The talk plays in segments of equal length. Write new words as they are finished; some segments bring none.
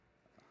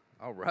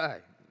All right.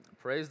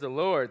 Praise the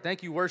Lord.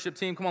 Thank you, worship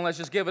team. Come on, let's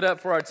just give it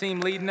up for our team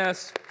leading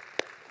us.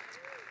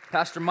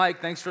 Pastor Mike,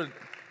 thanks for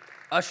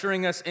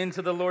ushering us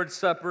into the Lord's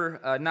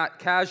Supper, not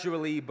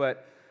casually,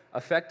 but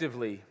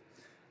effectively.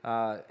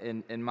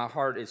 And my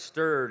heart is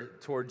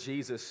stirred toward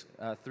Jesus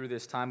through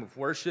this time of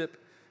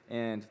worship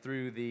and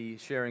through the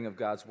sharing of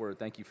God's word.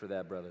 Thank you for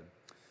that, brother.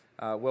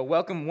 Well,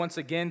 welcome once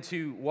again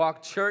to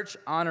Walk Church.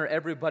 Honor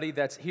everybody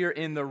that's here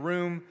in the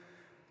room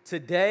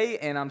today,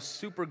 and I'm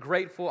super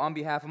grateful on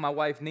behalf of my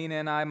wife Nina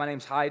and I. My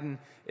name's Hayden.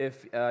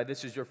 If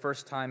this is your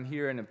first time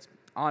here, and it's an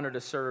honor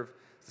to serve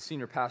as the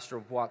senior pastor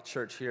of Walk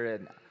Church here,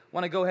 and I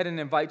want to go ahead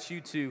and invite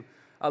you to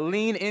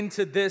lean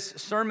into this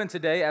sermon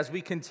today as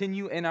we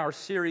continue in our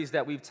series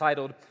that we've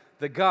titled,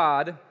 The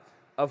God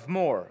of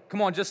More.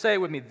 Come on, just say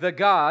it with me, The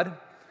God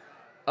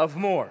of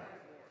More.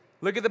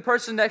 Look at the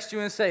person next to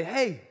you and say,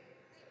 hey,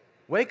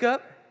 wake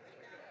up.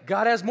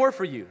 God has more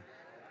for you.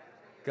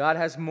 God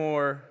has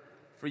more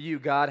for you.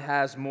 God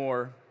has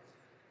more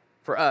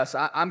for us.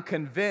 I'm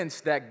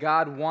convinced that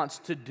God wants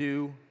to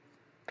do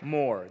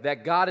more,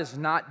 that God is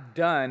not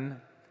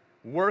done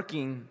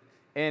working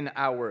in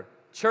our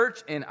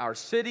church, in our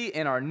city,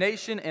 in our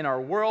nation, in our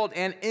world,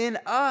 and in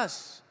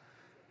us,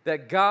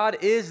 that God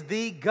is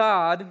the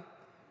God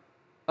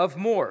of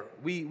more.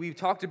 We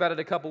talked about it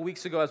a couple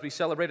weeks ago as we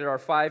celebrated our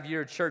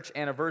 5-year church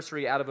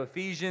anniversary out of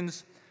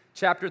Ephesians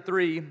chapter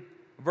 3,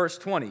 verse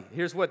 20.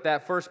 Here's what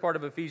that first part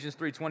of Ephesians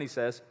 3:20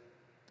 says.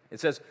 It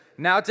says,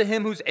 now to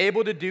him who's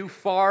able to do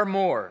far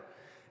more.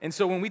 And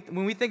so when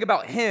we think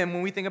about him,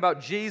 when we think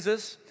about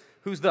Jesus,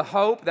 who's the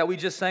hope that we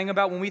just sang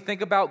about, when we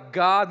think about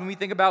God, when we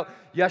think about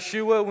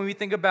Yeshua, when we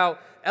think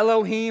about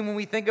Elohim, when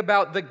we think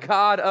about the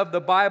God of the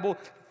Bible,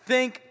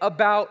 think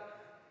about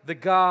the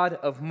God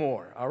of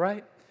more, all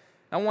right?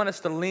 I want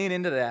us to lean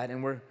into that,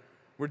 and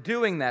we're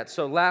doing that.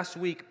 So last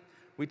week,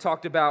 we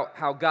talked about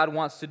how God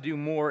wants to do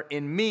more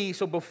in me.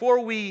 So before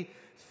we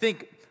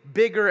think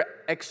bigger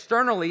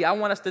externally, I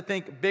want us to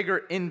think bigger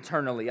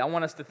internally. I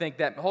want us to think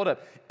that, hold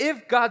up,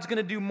 if God's going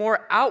to do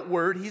more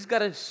outward, he's got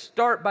to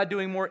start by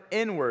doing more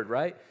inward,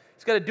 right?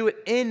 He's got to do it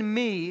in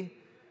me,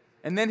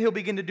 and then he'll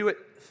begin to do it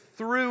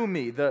through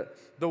me. The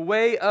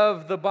way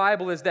of the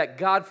Bible is that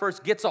God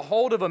first gets a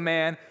hold of a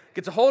man,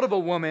 gets a hold of a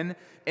woman,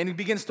 and he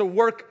begins to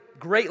work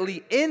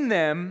greatly in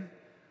them,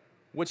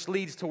 which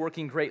leads to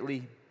working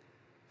greatly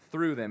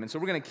through them. And so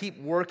we're going to keep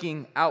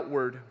working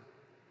outward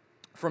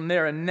from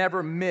there and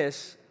never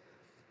miss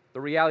the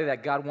reality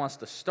that God wants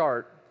to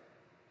start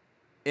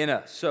in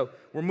us. So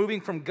we're moving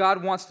from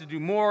God wants to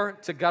do more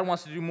to God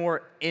wants to do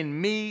more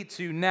in me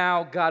to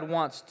now God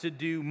wants to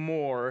do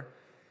more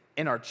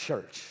in our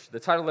church. The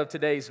title of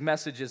today's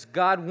message is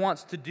God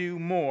wants to do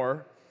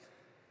more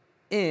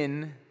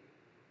in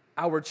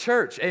our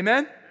church.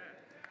 Amen?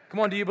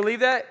 Come on, do you believe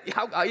that?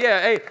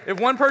 Yeah, hey,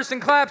 if one person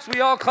claps, we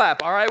all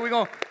clap, all right?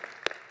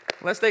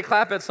 Unless they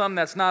clap at something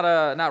that's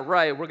not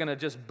right, we're going to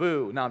just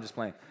boo. No, I'm just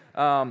playing.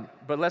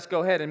 But let's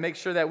go ahead and make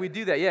sure that we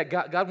do that. Yeah,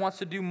 God wants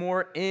to do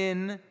more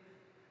in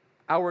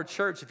our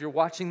church. If you're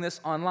watching this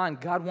online,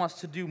 God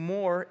wants to do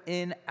more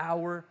in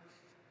our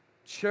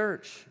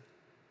church.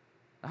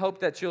 I hope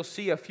that you'll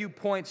see a few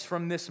points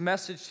from this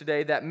message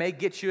today that may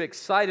get you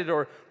excited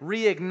or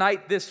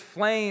reignite this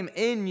flame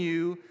in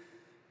you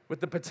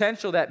with the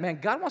potential that, man,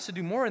 God wants to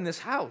do more in this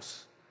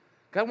house.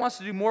 God wants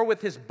to do more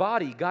with his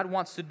body. God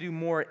wants to do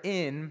more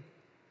in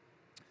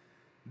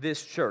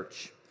this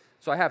church.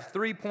 So I have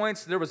 3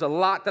 points. There was a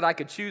lot that I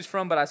could choose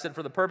from, but I said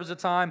for the purpose of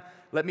time,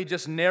 let me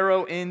just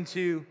narrow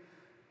into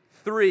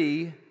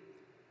 3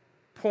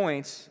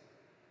 points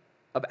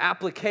of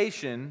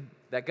application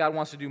that God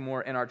wants to do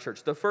more in our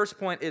church. The first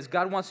point is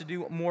God wants to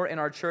do more in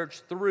our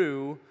church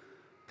through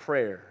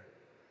prayer.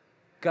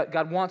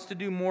 God wants to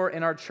do more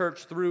in our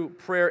church through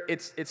prayer.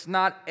 It's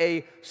not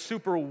a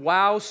super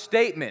wow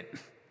statement.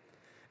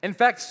 In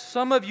fact,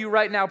 some of you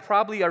right now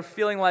probably are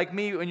feeling like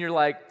me when you're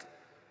like,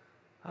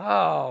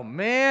 oh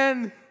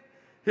man,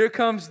 here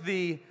comes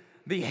the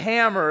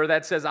hammer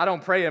that says I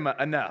don't pray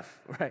enough,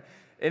 right?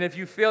 And if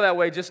you feel that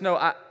way, just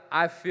know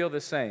I feel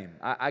the same.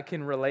 I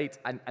can relate.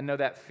 I know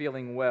that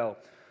feeling well.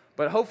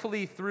 But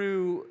hopefully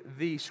through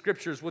the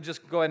scriptures, we'll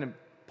just go ahead and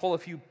pull a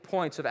few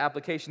points of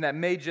application that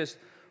may just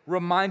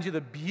remind you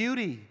the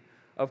beauty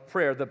of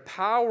prayer, the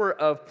power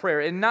of prayer,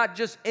 and not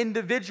just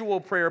individual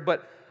prayer,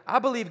 but I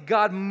believe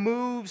God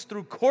moves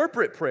through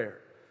corporate prayer.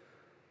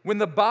 When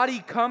the body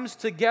comes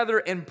together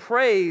and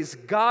prays,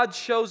 God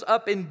shows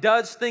up and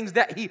does things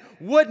that he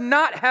would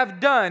not have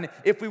done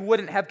if we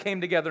wouldn't have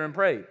came together and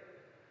prayed.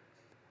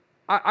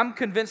 I'm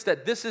convinced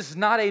that this is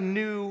not a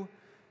new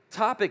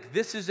topic.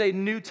 This is a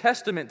New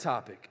Testament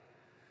topic.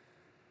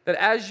 That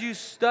as you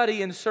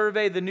study and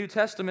survey the New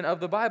Testament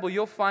of the Bible,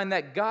 you'll find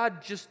that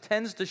God just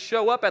tends to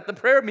show up at the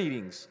prayer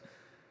meetings.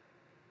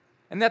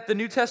 And that the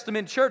New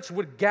Testament church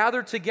would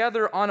gather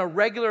together on a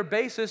regular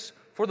basis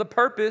for the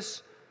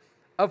purpose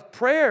of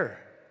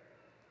prayer.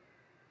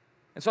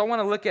 And so I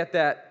want to look at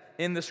that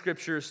in the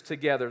scriptures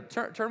together.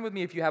 Turn with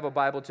me, if you have a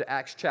Bible, to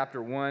Acts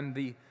chapter 1.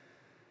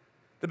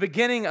 the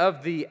beginning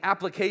of the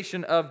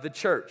application of the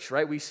church,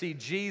 right? We see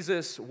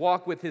Jesus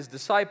walk with his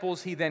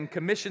disciples. He then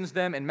commissions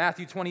them in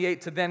Matthew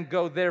 28 to then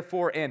go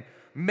therefore and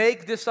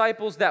make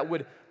disciples that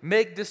would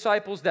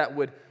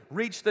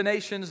reach the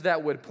nations,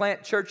 that would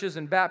plant churches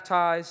and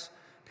baptize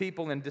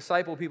people and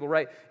disciple people,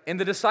 right? And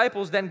the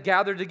disciples then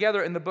gathered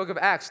together in the book of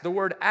Acts. The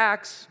word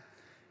Acts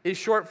is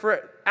short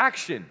for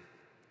action.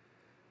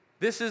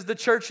 This is the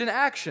church in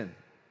action.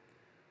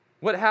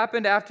 What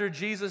happened after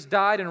Jesus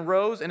died and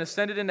rose and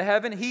ascended into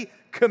heaven? He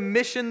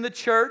commissioned the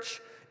church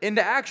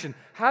into action.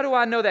 How do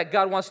I know that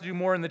God wants to do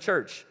more in the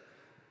church?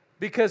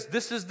 Because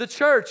this is the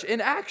church in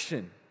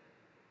action.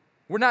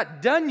 We're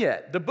not done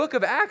yet. The book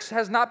of Acts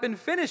has not been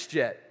finished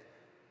yet.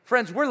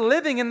 Friends, we're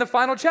living in the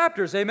final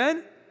chapters,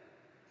 amen?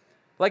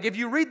 Like if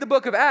you read the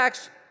book of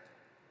Acts,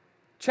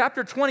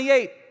 chapter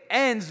 28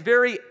 ends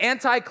very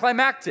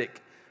anticlimactic,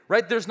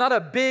 right? There's not a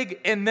big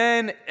and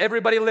then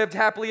everybody lived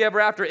happily ever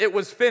after. It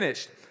was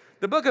finished.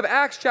 The book of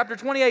Acts, chapter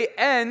 28,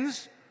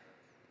 ends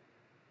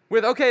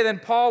with, okay, then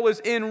Paul was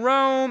in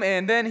Rome,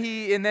 and then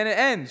it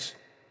ends.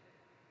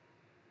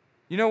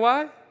 You know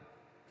why?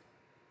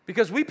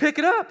 Because we pick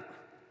it up.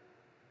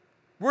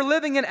 We're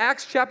living in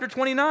Acts chapter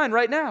 29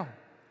 right now.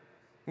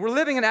 We're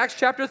living in Acts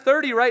chapter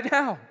 30 right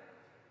now.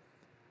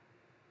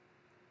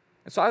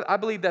 And so I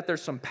believe that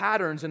there's some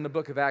patterns in the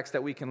book of Acts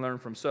that we can learn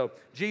from. So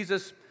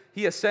Jesus,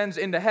 he ascends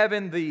into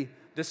heaven. The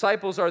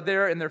disciples are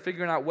there, and they're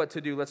figuring out what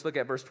to do. Let's look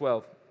at verse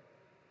 12.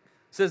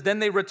 It says, then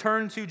they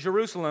returned to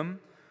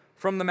Jerusalem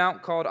from the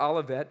mount called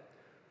Olivet,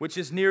 which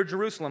is near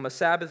Jerusalem, a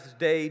Sabbath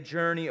day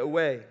journey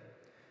away.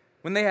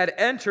 When they had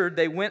entered,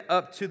 they went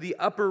up to the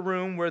upper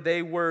room where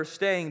they were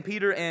staying,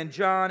 Peter and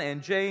John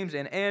and James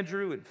and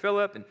Andrew and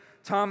Philip and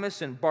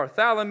Thomas and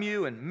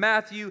Bartholomew and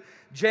Matthew,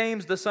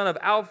 James the son of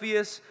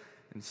Alphaeus,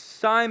 and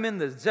Simon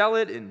the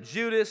Zealot and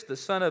Judas the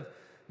son of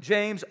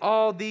James.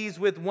 All these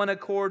with one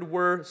accord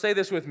were, say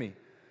this with me,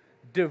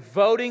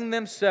 devoting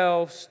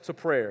themselves to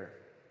prayer,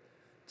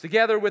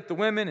 together with the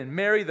women and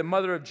Mary, the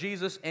mother of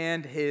Jesus,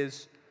 and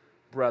his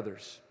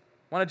brothers.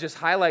 I want to just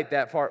highlight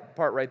that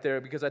part right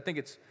there because I think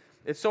it's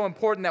so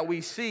important that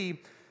we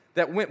see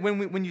that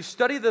when you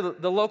study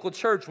the local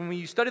church, when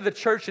you study the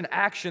church in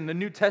action, the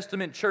New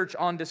Testament church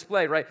on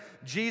display, right?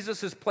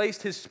 Jesus has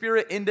placed his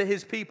Spirit into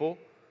his people.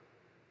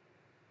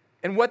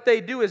 And what they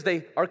do is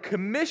they are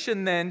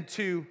commissioned then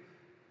to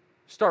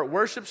start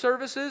worship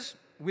services.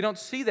 We don't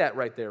see that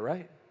right there,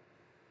 right?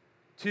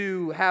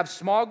 To have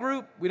small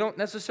group, we don't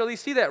necessarily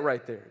see that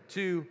right there.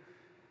 To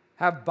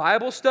have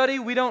Bible study,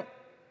 we don't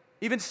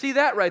even see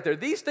that right there.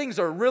 These things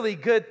are really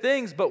good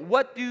things, but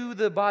what do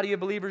the body of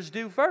believers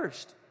do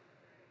first?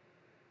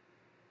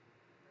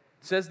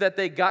 It says that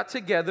they got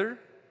together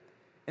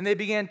and they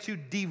began to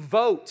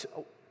devote.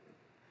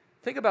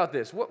 Think about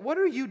this. What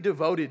are you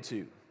devoted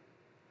to?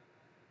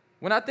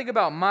 When I think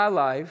about my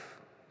life,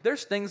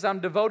 there's things I'm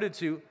devoted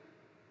to.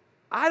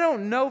 I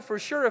don't know for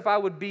sure if I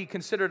would be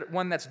considered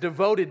one that's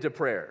devoted to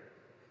prayer.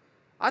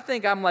 I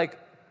think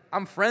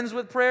I'm friends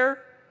with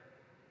prayer.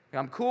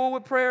 I'm cool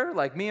with prayer.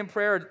 Like me and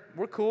prayer,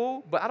 we're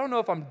cool. But I don't know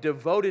if I'm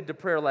devoted to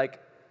prayer like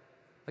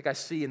I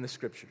see in the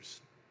scriptures.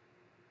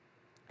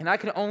 And I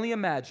can only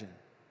imagine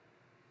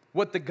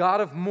what the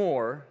God of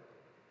more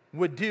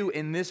would do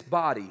in this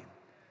body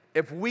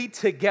if we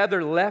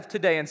together left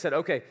today and said,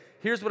 okay,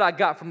 here's what I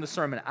got from the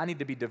sermon. I need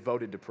to be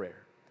devoted to prayer.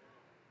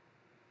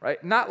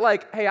 Right? Not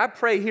like, hey, I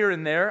pray here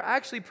and there. I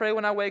actually pray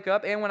when I wake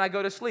up and when I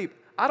go to sleep.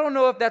 I don't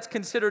know if that's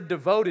considered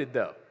devoted,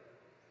 though.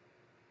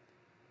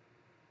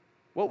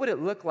 What would it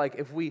look like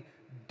if we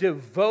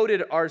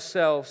devoted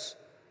ourselves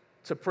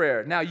to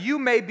prayer? Now, you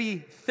may be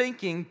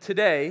thinking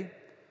today,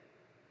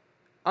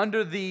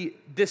 under the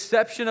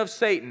deception of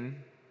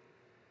Satan,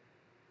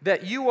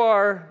 that you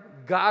are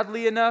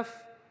godly enough,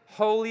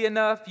 holy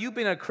enough, you've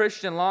been a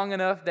Christian long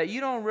enough that you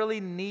don't really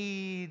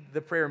need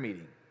the prayer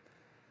meeting.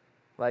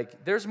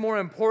 Like, there's more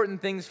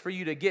important things for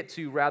you to get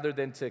to rather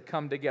than to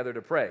come together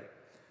to pray.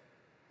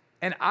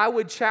 And I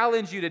would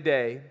challenge you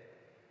today,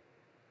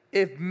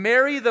 if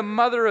Mary, the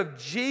mother of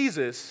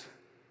Jesus,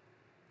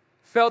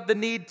 felt the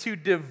need to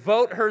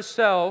devote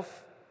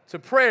herself to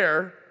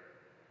prayer,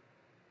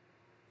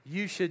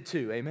 you should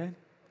too, amen?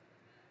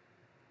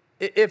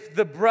 If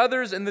the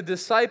brothers and the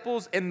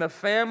disciples and the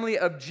family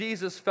of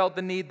Jesus felt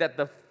the need that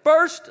the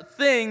first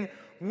thing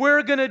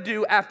we're going to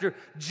do after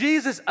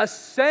Jesus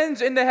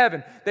ascends into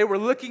heaven, they were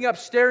looking up,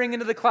 staring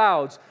into the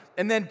clouds,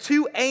 and then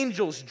two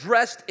angels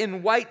dressed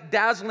in white,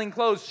 dazzling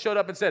clothes showed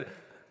up and said,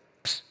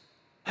 "Psst,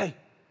 hey,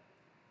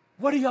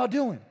 what are y'all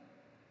doing?"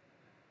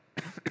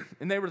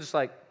 And they were just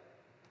like,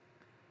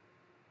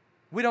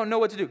 we don't know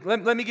what to do.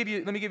 Let me give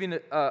you an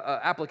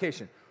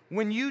application.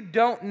 When you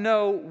don't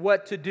know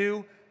what to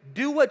do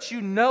what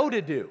you know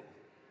to do.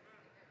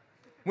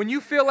 When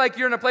you feel like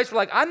you're in a place where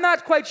like, I'm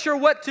not quite sure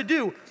what to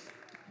do,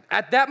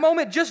 at that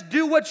moment, just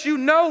do what you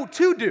know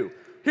to do.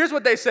 Here's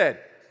what they said.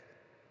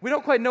 We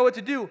don't quite know what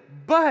to do,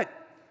 but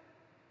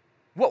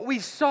what we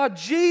saw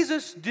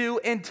Jesus do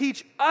and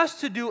teach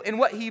us to do and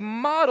what he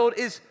modeled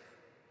is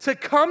to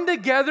come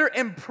together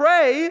and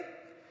pray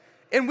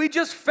And we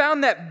just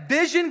found that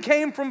vision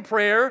came from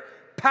prayer,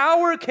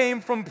 power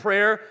came from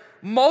prayer,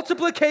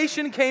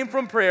 multiplication came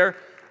from prayer,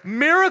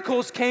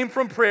 miracles came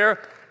from prayer,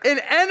 an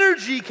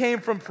energy came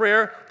from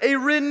prayer, a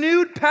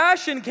renewed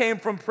passion came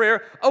from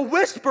prayer, a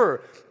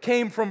whisper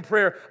came from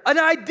prayer, an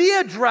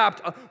idea dropped.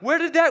 Where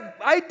did that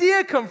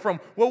idea come from?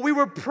 Well, we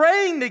were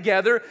praying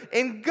together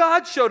and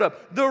God showed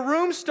up. The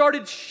room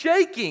started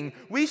shaking.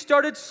 We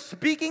started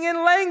speaking in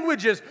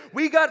languages.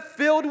 We got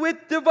filled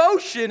with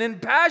devotion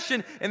and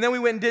passion, and then we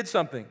went and did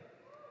something.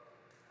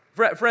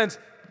 Friends,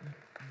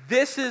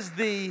 this is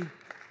the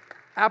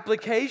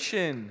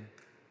application.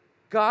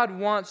 God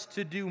wants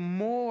to do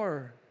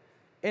more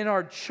in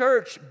our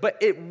church, but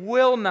it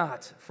will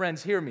not,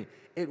 friends, hear me,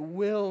 it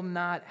will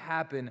not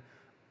happen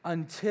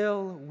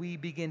until we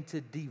begin to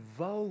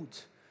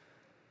devote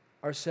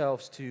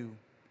ourselves to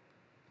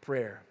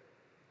prayer.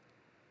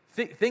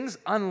 Things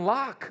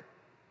unlock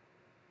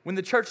when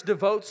the church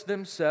devotes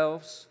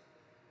themselves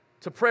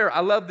to prayer.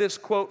 I love this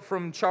quote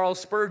from Charles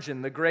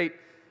Spurgeon, the great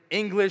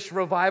English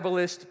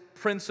revivalist,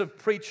 prince of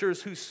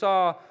preachers who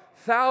saw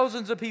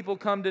thousands of people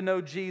come to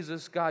know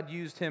Jesus. God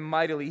used him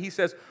mightily. He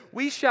says,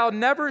 "We shall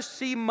never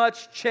see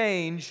much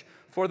change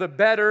for the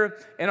better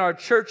in our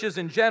churches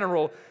in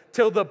general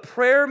till the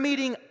prayer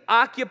meeting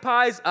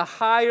occupies a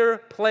higher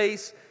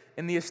place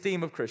in the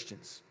esteem of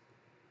Christians."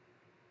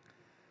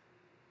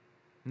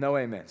 No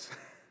amens.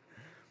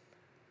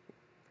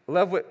 I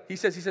love what he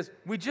says. He says,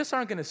 we just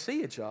aren't going to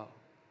see it, y'all.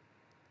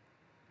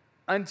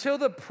 Until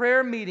the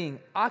prayer meeting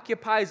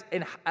occupies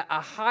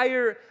a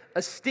higher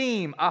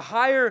esteem, a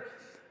higher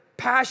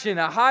passion,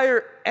 a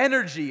higher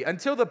energy,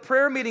 until the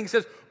prayer meeting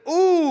says,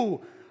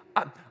 ooh,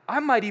 I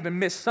might even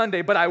miss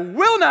Sunday, but I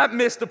will not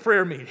miss the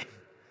prayer meeting.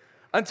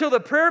 Until the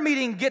prayer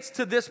meeting gets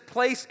to this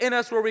place in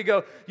us where we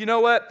go, you know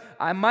what,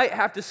 I might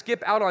have to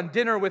skip out on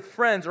dinner with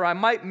friends, or I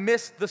might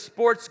miss the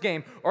sports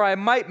game, or I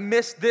might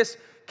miss this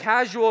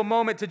casual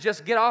moment to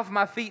just get off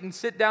my feet and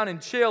sit down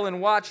and chill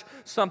and watch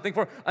something.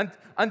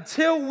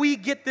 Until we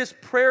get this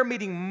prayer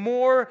meeting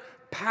more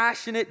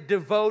passionate,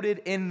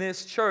 devoted in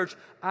this church,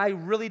 I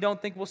really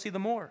don't think we'll see the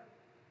more.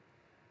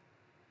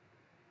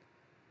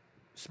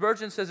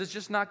 Spurgeon says it's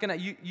just not going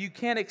to, you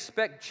can't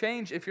expect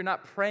change if you're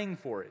not praying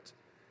for it.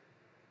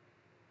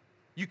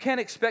 You can't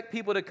expect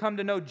people to come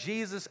to know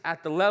Jesus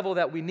at the level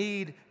that we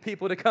need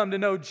people to come to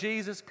know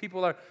Jesus.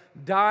 People are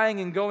dying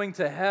and going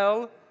to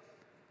hell.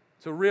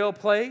 It's a real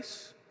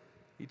place.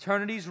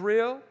 Eternity's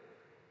real.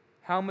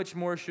 How much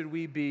more should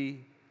we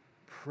be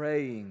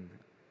praying?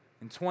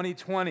 In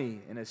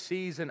 2020, in a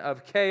season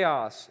of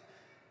chaos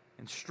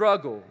and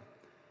struggle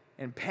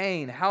and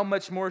pain, how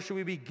much more should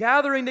we be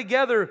gathering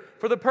together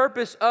for the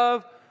purpose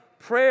of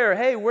prayer?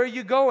 Hey, where are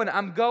you going?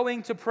 I'm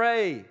going to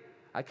pray.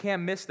 I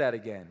can't miss that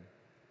again.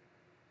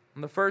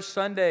 On the first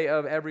Sunday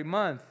of every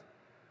month,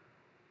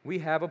 we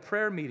have a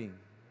prayer meeting.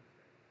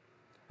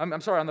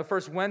 I'm sorry, on the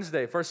first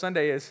Wednesday. First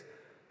Sunday is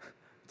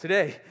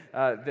today.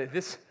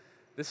 This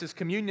is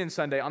Communion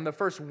Sunday. On the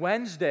first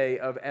Wednesday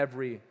of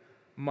every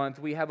month,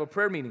 we have a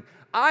prayer meeting.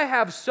 I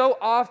have so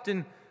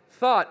often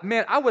thought,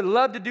 man, I would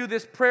love to do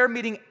this prayer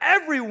meeting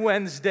every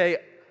Wednesday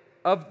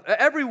of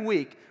every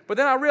week. But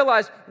then I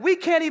realized we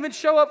can't even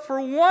show up for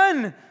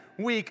 1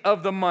 week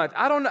of the month.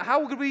 I don't know,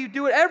 how could we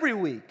do it every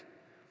week?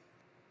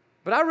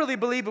 But I really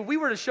believe if we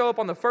were to show up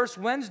on the first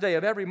Wednesday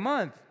of every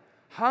month,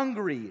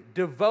 hungry,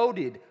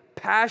 devoted,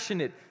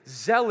 passionate,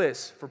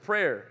 zealous for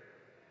prayer,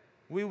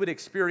 we would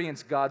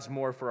experience God's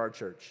more for our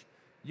church.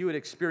 You would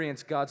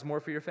experience God's more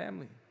for your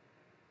family.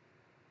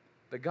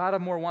 The God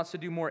of more wants to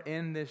do more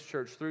in this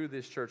church, through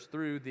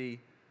the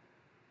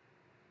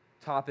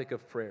topic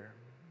of prayer.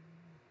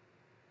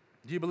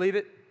 Do you believe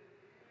it?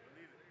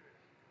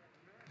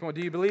 Come on,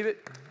 do you believe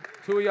it?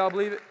 2 of y'all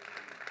believe it?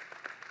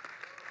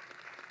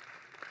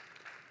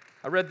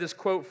 I read this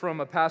quote from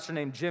a pastor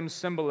named Jim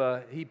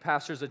Cymbala. He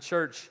pastors a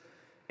church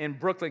in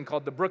Brooklyn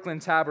called the Brooklyn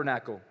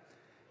Tabernacle.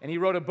 And he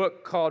wrote a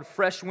book called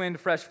Fresh Wind,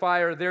 Fresh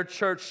Fire. Their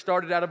church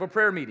started out of a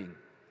prayer meeting.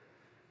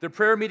 Their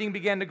prayer meeting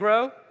began to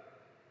grow.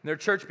 Their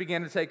church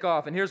began to take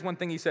off. And here's one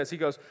thing he says. He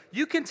goes,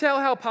 you can tell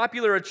how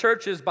popular a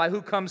church is by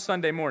who comes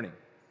Sunday morning.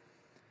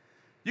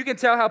 You can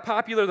tell how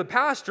popular the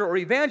pastor or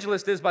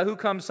evangelist is by who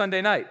comes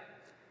Sunday night.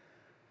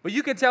 But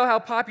you can tell how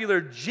popular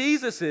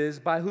Jesus is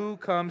by who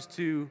comes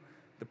to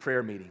the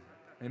prayer meeting.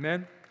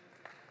 Amen?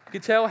 You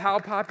can tell how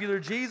popular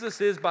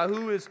Jesus is by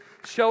who is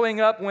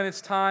showing up when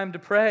it's time to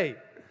pray.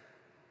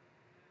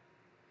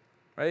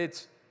 Right?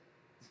 It's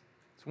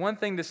one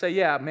thing to say,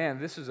 yeah, man,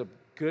 this is a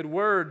good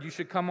word. You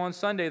should come on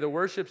Sunday. The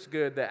worship's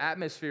good. The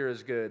atmosphere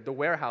is good. The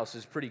warehouse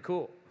is pretty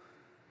cool.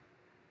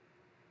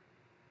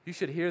 You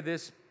should hear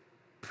this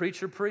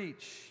preacher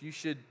preach. You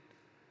should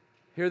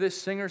hear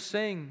this singer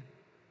sing.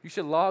 You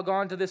should log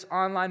on to this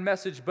online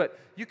message. But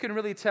you can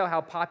really tell how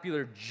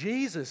popular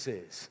Jesus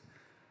is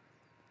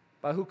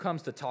by who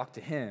comes to talk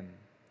to him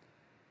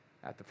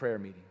at the prayer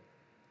meeting.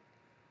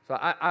 So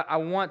I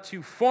want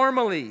to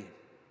formally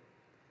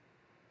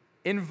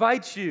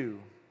invite you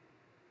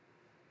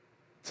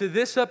to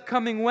this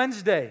upcoming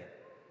Wednesday,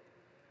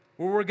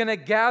 where we're going to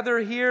gather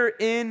here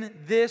in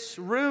this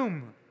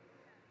room.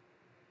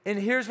 And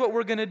here's what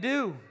we're going to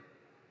do.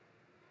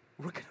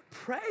 We're going to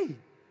pray.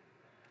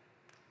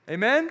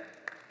 Amen?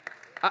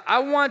 I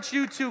want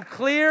you to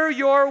clear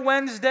your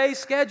Wednesday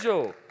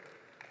schedule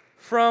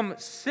from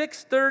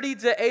 6:30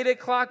 to 8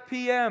 o'clock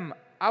p.m.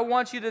 I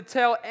want you to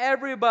tell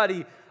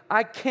everybody,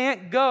 I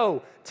can't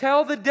go.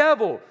 Tell the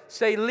devil,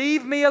 say,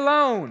 leave me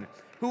alone.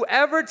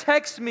 Whoever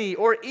texts me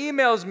or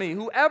emails me,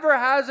 whoever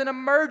has an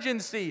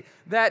emergency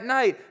that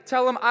night,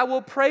 tell them I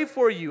will pray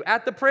for you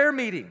at the prayer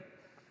meeting.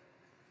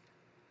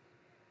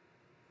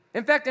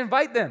 In fact,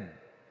 invite them.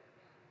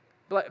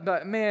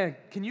 But man,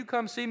 can you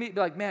come see me?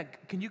 Be like, man,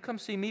 can you come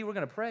see me? We're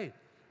going to pray.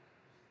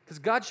 Because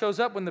God shows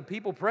up when the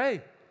people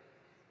pray.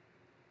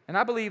 And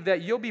I believe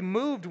that you'll be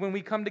moved when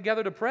we come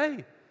together to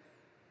pray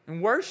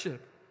and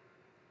worship.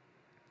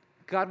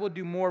 God will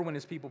do more when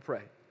His people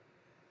pray.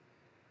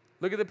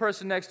 Look at the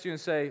person next to you and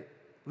say,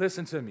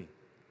 listen to me.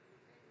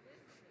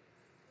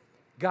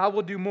 God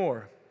will do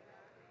more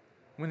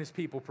when His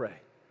people pray.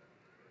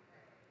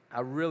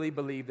 I really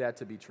believe that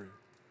to be true.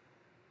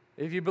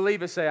 If you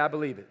believe it, say, I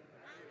believe it.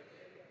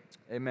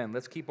 Amen.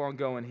 Let's keep on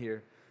going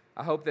here.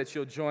 I hope that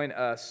you'll join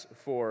us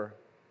for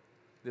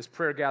this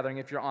prayer gathering.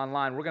 If you're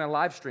online, we're going to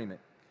live stream it.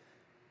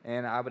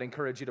 And I would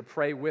encourage you to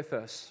pray with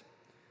us.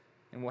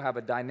 And we'll have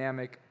a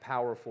dynamic,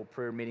 powerful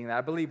prayer meeting that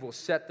I believe will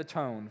set the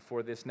tone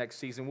for this next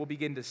season. We'll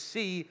begin to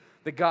see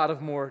the God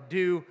of more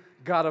do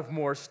God of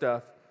more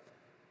stuff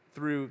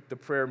through the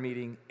prayer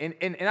meeting.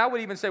 And I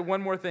would even say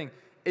one more thing.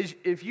 Is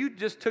if you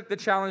just took the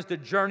challenge to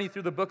journey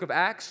through the book of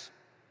Acts,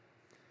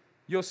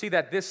 you'll see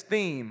that this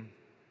theme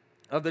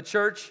of the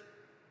church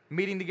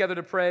meeting together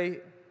to pray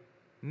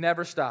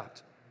never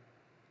stopped.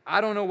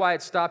 I don't know why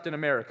it stopped in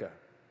America.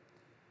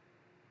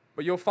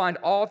 But you'll find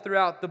all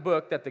throughout the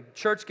book that the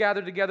church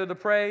gathered together to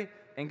pray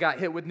and got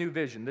hit with new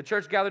vision. The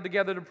church gathered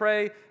together to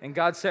pray and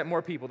God sent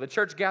more people. The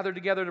church gathered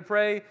together to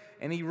pray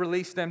and He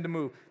released them to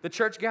move. The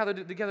church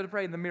gathered together to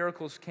pray and the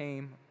miracles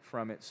came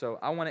from it. So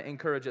I want to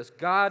encourage us.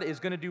 God is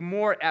going to do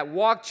more at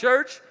Walk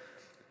Church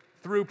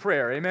through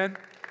prayer. Amen?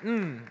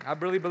 I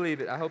really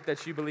believe it. I hope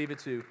that you believe it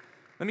too.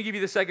 Let me give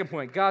you the second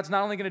point. God's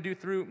not only going to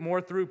do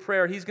more through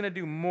prayer, He's going to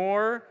do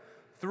more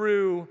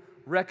through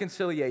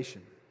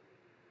reconciliation.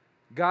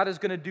 God is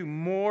going to do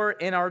more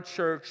in our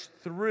church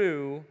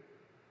through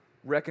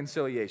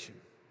reconciliation.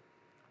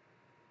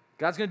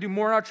 God's going to do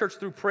more in our church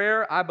through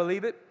prayer. I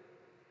believe it.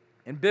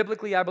 And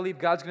biblically, I believe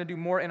God's going to do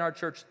more in our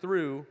church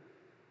through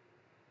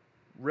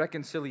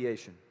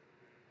reconciliation.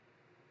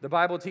 The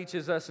Bible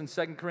teaches us in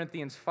 2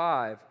 Corinthians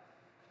 5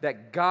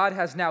 that God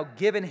has now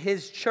given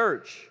His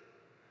church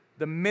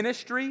the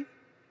ministry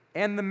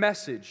and the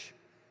message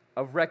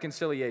of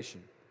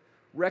reconciliation.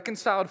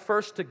 Reconciled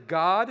first to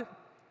God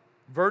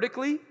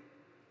vertically.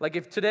 Like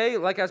if today,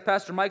 like as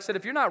Pastor Mike said,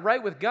 if you're not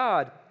right with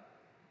God,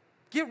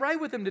 get right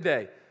with Him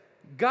today.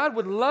 God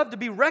would love to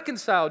be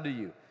reconciled to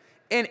you.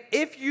 And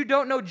if you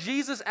don't know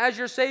Jesus as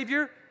your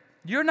Savior,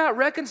 you're not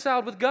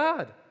reconciled with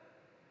God.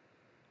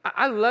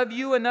 I love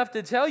you enough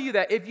to tell you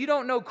that if you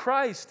don't know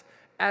Christ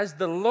as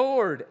the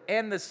Lord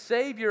and the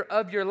Savior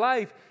of your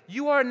life,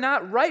 you are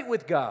not right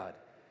with God.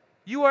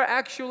 You are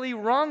actually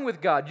wrong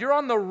with God. You're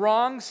on the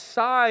wrong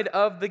side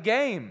of the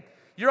game.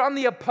 You're on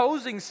the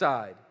opposing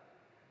side.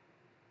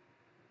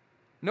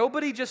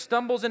 Nobody just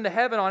stumbles into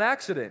heaven on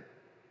accident.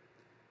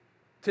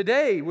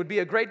 Today would be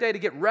a great day to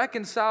get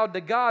reconciled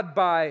to God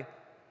by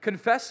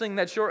confessing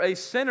that you're a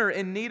sinner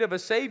in need of a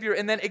Savior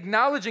and then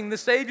acknowledging the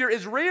Savior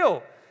is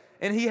real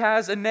and He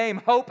has a name.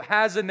 Hope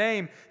has a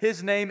name.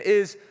 His name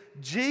is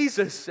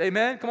Jesus.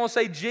 Amen? Come on,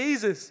 say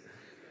Jesus.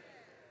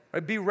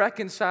 Right, be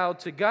reconciled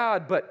to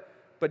God,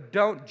 but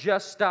don't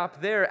just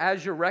stop there.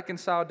 As you're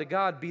reconciled to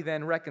God, be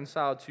then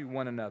reconciled to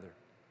one another.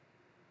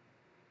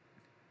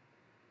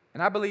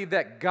 And I believe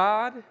that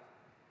God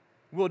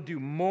will do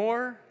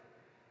more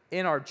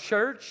in our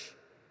church,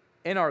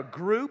 in our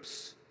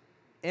groups,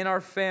 in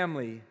our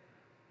family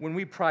when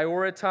we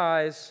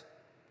prioritize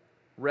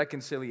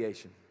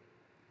reconciliation.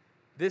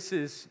 This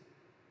is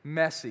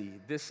messy.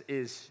 This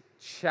is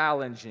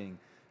challenging.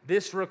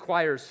 This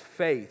requires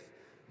faith.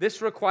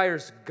 This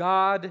requires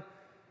God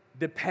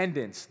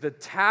dependence. The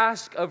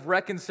task of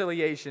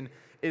reconciliation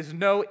is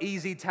no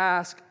easy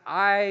task.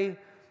 I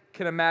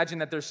can imagine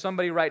that there's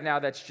somebody right now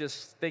that's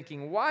just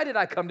thinking, why did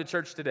I come to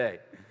church today?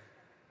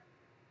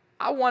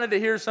 I wanted to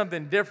hear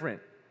something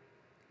different.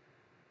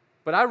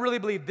 But I really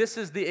believe this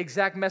is the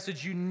exact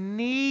message you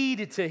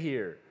need to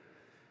hear.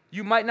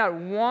 You might not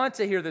want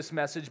to hear this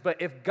message,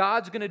 but if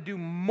God's going to do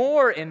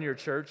more in your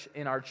church,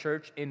 in our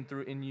church,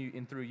 through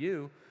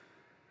you,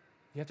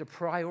 you have to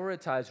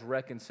prioritize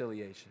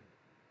reconciliation.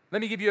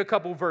 Let me give you a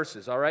couple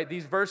verses, all right?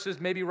 These verses,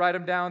 maybe write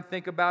them down,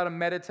 think about them,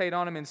 meditate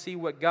on them, and see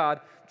what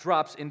God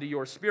drops into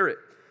your spirit.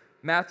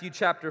 Matthew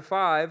chapter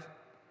 5,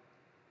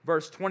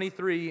 verse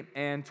 23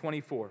 and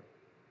 24.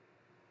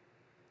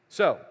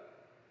 So,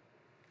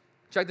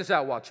 check this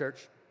out, Walk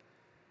Church.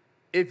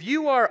 If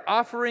you are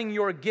offering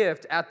your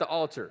gift at the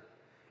altar,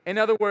 In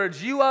other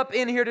words, you up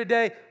in here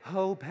today,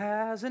 hope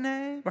has a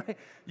name, right?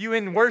 You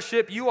in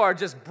worship, you are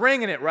just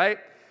bringing it, right?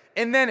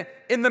 And then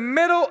in the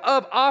middle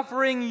of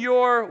offering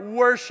your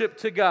worship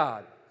to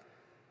God,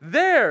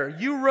 there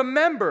you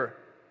remember,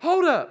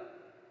 hold up,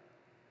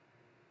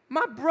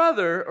 my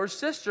brother or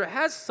sister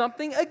has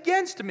something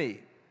against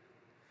me.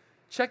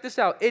 Check this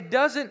out. It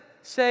doesn't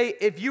say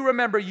if you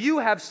remember you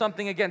have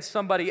something against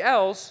somebody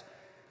else,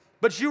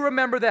 but you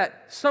remember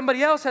that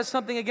somebody else has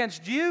something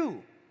against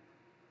you.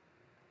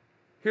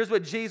 Here's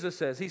what Jesus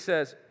says. He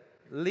says,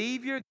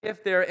 leave your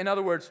gift there. In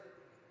other words,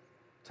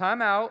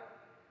 time out,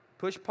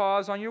 push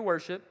pause on your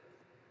worship,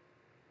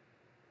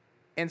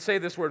 and say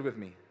this word with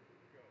me.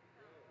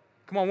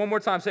 Come on, one more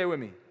time, say it with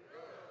me.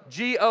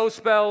 G-O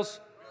spells.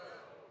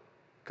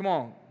 Come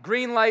on,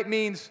 green light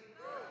means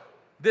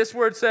this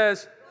word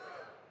says,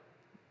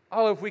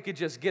 oh, if we could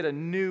just get a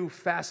new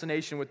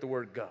fascination with the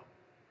word go.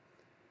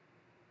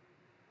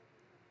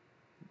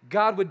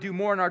 God would do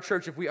more in our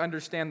church if we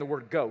understand the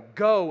word go.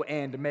 Go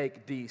and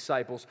make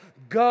disciples.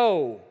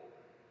 Go.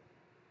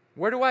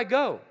 Where do I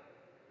go?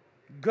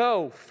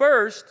 Go.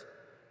 First,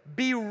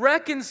 be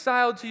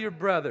reconciled to your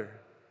brother,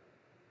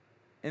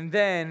 and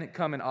then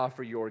come and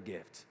offer your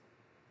gift.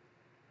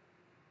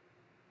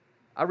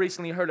 I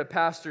recently heard a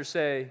pastor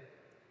say,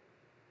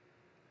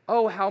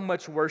 oh, how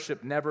much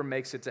worship never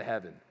makes it to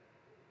heaven.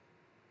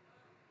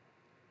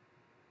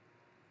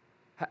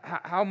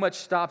 How much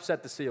stops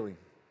at the ceiling.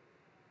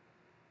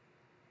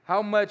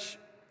 How much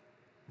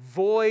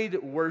void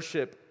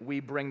worship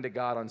we bring to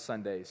God on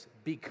Sundays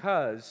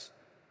because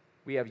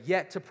we have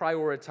yet to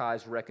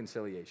prioritize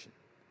reconciliation.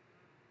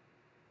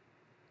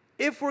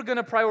 If we're going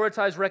to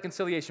prioritize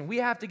reconciliation, we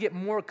have to get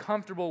more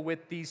comfortable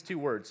with these two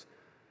words.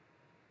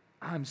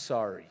 I'm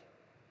sorry.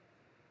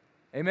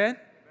 Amen?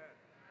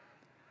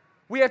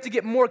 We have to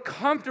get more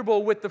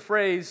comfortable with the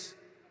phrase,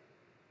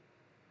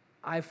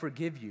 I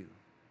forgive you.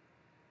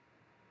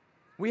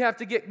 We have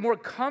to get more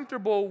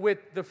comfortable with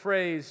the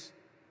phrase,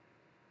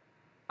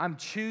 I'm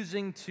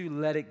choosing to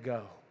let it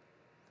go.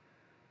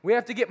 We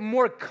have to get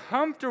more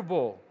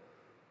comfortable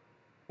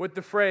with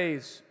the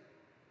phrase,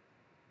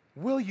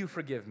 will you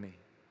forgive me?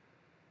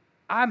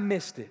 I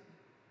missed it.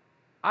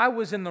 I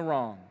was in the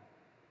wrong.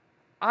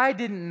 I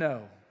didn't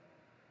know.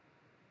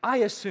 I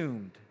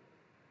assumed.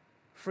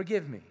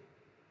 Forgive me.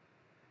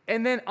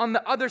 And then on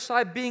the other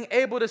side, being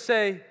able to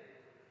say,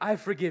 I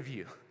forgive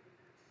you.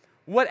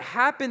 What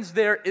happens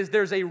there is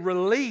there's a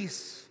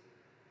release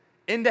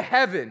into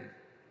heaven,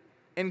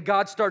 and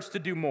God starts to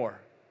do more.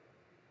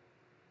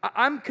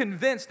 I'm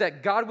convinced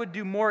that God would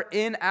do more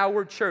in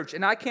our church,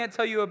 and I can't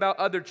tell you about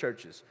other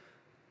churches,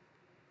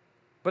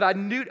 but I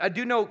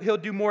do know He'll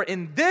do more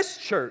in this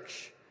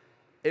church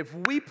if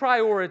we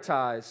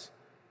prioritize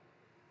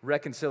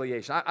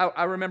reconciliation.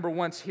 I remember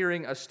once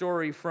hearing a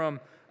story from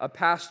a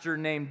pastor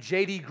named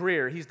J.D.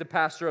 Greer. He's the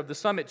pastor of the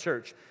Summit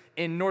Church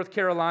in North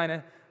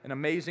Carolina, an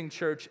amazing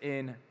church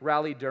in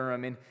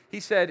Raleigh-Durham. And he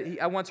said,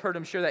 I once heard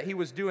him share that he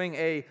was doing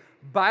a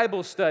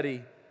Bible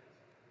study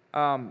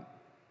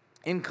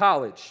in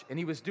college. And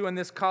he was doing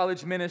this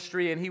college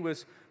ministry, and he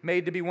was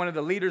made to be one of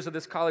the leaders of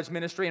this college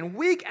ministry. And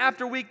week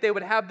after week, they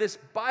would have this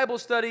Bible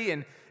study,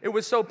 and it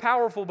was so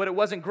powerful, but it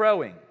wasn't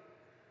growing.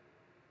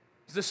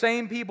 It's the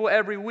same people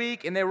every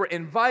week, and they were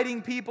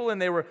inviting people,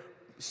 and they were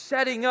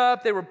setting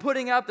up, they were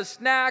putting out the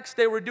snacks,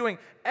 they were doing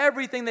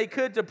everything they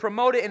could to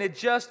promote it, and it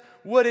just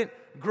wouldn't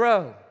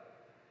grow.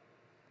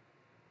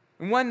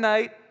 And one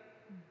night,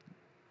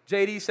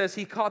 JD says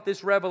he caught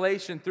this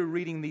revelation through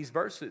reading these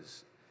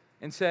verses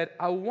and said,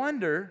 I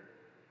wonder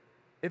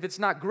if it's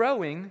not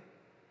growing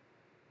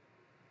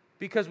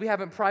because we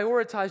haven't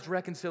prioritized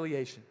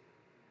reconciliation.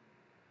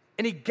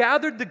 And he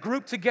gathered the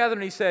group together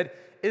and he said,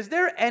 is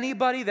there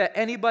anybody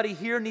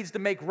here needs to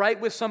make right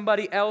with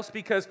somebody else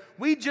because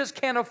we just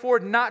can't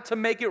afford not to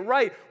make it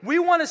right? We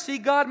want to see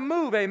God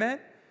move, amen?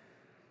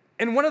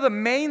 And one of the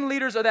main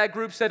leaders of that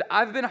group said,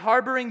 I've been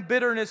harboring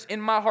bitterness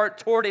in my heart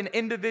toward an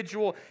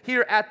individual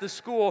here at the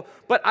school,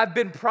 but I've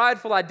been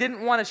prideful. I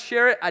didn't want to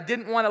share it. I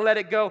didn't want to let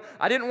it go.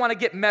 I didn't want to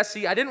get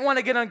messy. I didn't want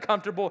to get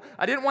uncomfortable.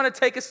 I didn't want to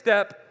take a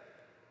step.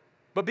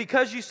 But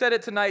because you said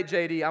it tonight,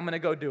 JD, I'm going to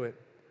go do it.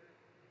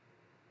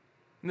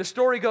 And the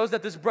story goes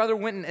that this brother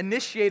went and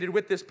initiated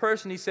with this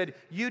person. He said,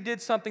 you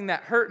did something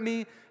that hurt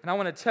me, and I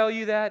want to tell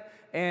you that,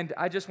 and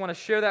I just want to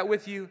share that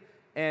with you,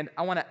 and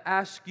I want to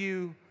ask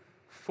you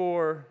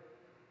for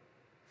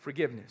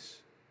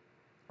forgiveness.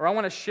 Or I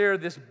want to share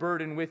this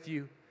burden with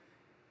you.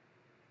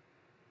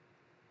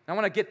 I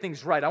want to get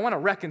things right. I want to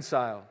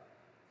reconcile.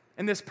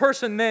 And this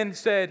person then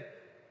said,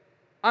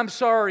 I'm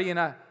sorry, and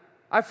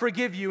I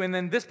forgive you. And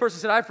then this person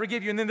said, I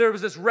forgive you. And then there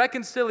was this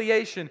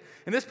reconciliation.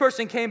 And this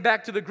person came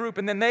back to the group,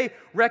 and then they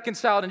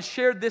reconciled and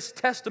shared this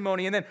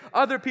testimony. And then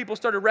other people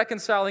started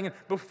reconciling. And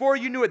before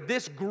you knew it,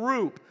 this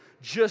group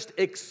just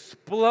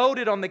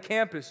exploded on the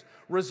campus,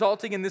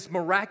 resulting in this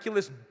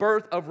miraculous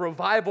birth of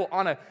revival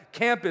on a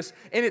campus.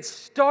 And it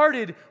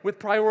started with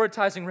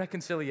prioritizing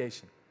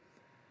reconciliation.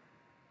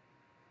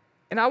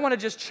 And I want to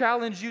just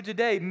challenge you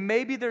today.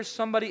 Maybe there's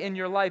somebody in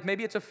your life,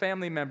 maybe it's a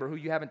family member who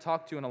you haven't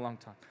talked to in a long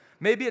time.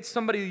 Maybe it's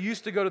somebody who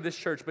used to go to this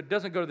church but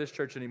doesn't go to this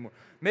church anymore.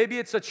 Maybe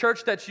it's a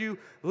church that you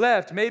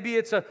left. Maybe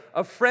it's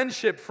a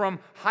friendship from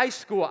high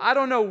school. I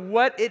don't know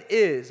what it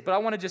is, but I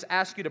want to just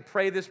ask you to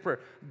pray this prayer.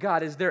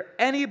 God, is there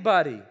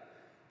anybody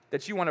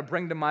that you want to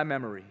bring to my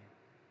memory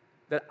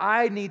that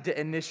I need to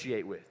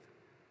initiate with?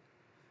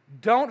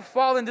 Don't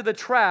fall into the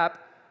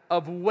trap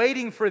of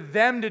waiting for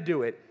them to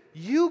do it.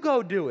 You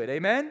go do it,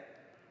 amen?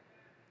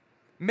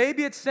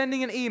 Maybe it's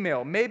sending an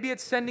email. Maybe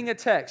it's sending a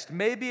text.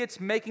 Maybe it's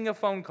making a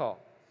phone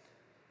call.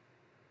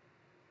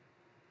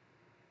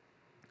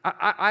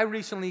 I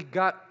recently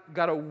got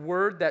a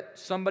word that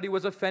somebody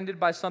was offended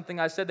by something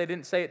I said. They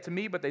didn't say it to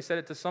me, but they said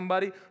it to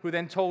somebody who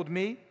then told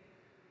me.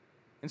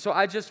 And so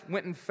I just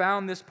went and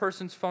found this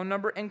person's phone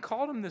number and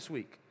called him this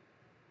week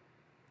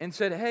and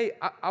said, hey,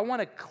 I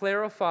want to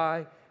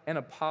clarify and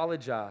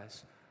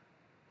apologize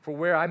for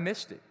where I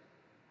missed it.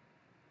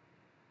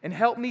 And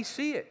help me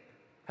see it.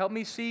 Help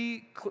me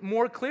see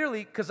more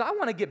clearly, because I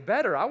want to get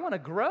better. I want to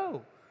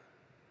grow.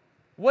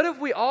 What if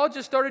we all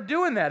just started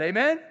doing that,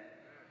 amen?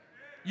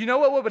 You know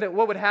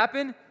what would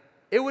happen?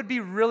 It would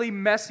be really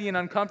messy and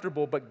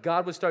uncomfortable, but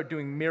God would start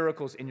doing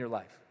miracles in your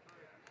life.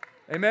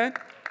 Amen?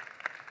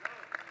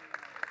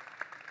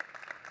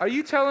 Are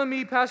you telling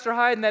me, Pastor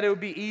Hayden, that it would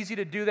be easy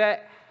to do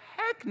that?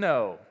 Heck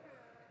no.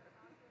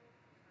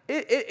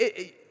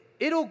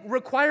 It'll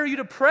require you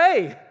to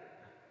pray.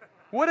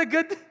 What a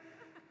good...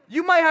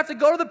 You might have to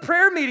go to the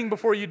prayer meeting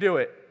before you do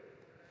it.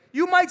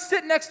 You might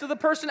sit next to the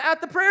person at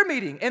the prayer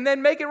meeting and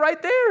then make it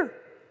right there.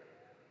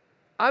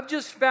 I've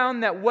just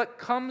found that what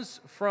comes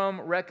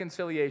from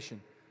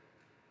reconciliation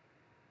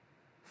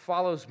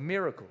follows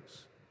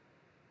miracles.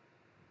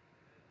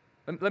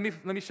 Let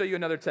me show you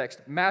another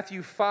text.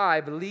 Matthew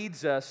 5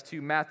 leads us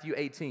to Matthew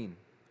 18.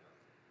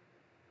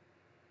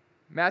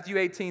 Matthew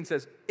 18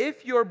 says,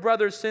 if your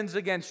brother sins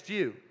against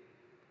you,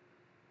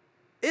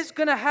 it's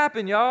going to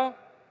happen, y'all.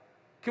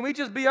 Can we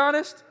just be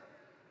honest?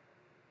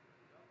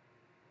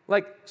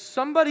 Like,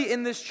 somebody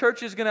in this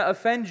church is going to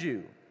offend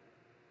you,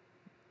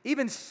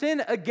 even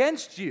sin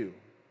against you.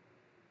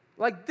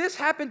 Like, this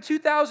happened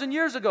 2,000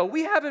 years ago.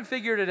 We haven't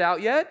figured it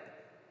out yet.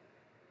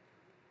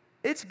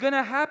 It's going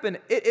to happen.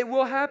 It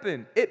will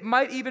happen. It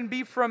might even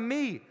be from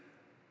me.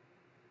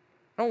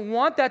 I don't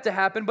want that to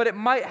happen, but it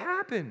might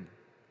happen.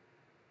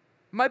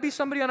 It might be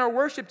somebody on our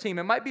worship team.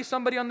 It might be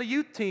somebody on the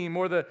youth team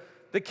or the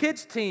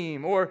kids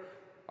team or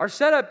our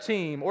setup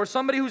team or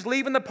somebody who's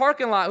leaving the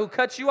parking lot who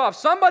cuts you off.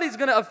 Somebody's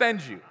going to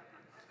offend you.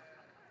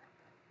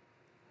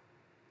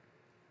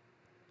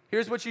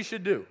 Here's what you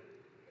should do.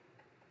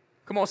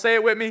 Come on, say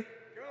it with me. Go.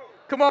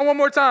 Come on, one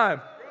more time.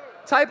 Go.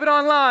 Type it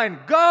online.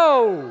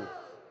 Go.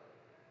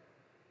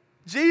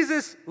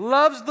 Jesus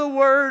loves the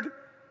word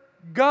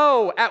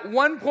go. At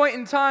one point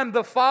in time,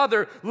 the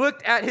Father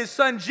looked at his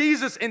son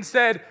Jesus and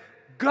said,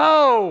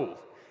 go.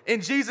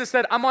 And Jesus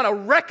said, I'm on a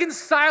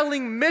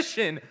reconciling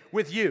mission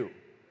with you,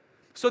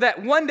 so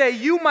that one day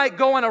you might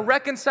go on a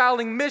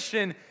reconciling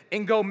mission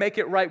and go make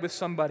it right with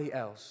somebody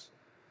else.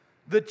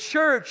 The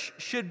church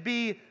should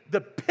be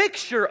the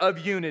picture of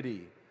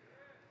unity.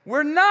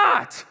 We're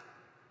not.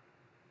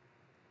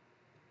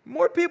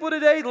 More people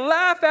today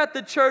laugh at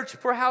the church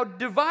for how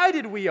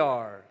divided we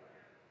are.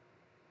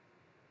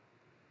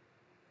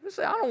 They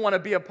say, I don't want to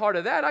be a part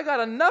of that. I got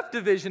enough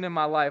division in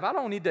my life. I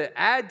don't need to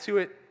add to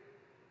it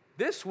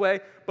this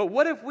way. But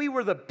what if we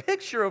were the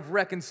picture of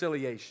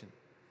reconciliation?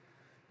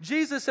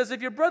 Jesus says,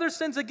 if your brother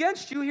sins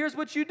against you, here's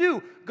what you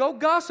do. Go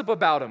gossip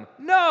about him.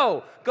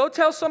 No. Go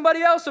tell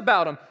somebody else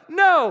about him.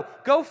 No.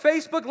 Go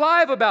Facebook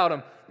Live about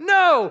him.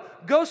 No.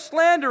 Go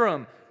slander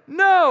him.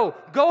 No.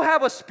 Go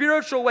have a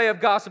spiritual way of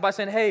gossip by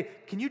saying, hey,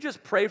 can you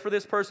just pray for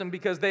this person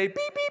because they beep,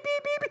 beep,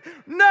 beep, beep,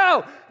 beep.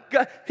 No.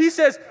 He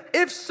says,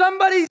 if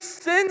somebody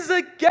sins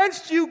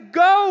against you,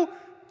 go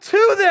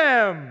to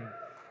them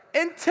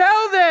and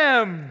tell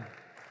them.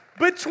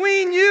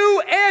 Between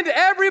you and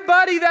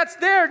everybody that's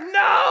there.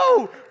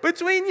 No!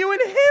 Between you and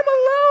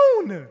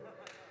him alone.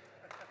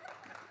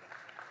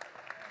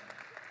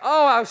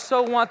 Oh,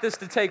 I want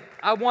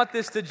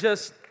this to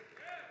just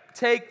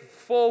take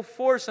full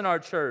force in our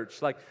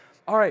church. Like,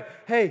 all right,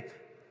 hey,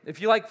 if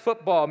you like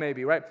football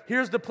maybe, right?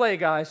 Here's the play,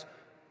 guys.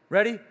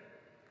 Ready?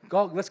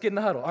 Go, let's get in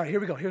the huddle. All right,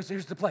 here we go. Here's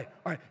the play.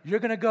 All right, you're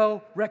going to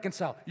go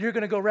reconcile. You're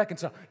going to go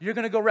reconcile. You're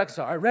going to go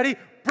reconcile. All right, ready?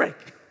 Break.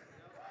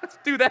 Let's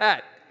do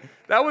that.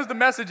 That was the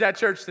message at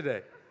church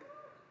today.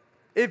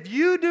 If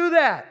you do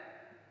that,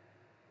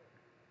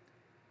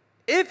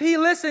 if he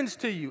listens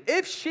to you,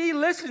 if she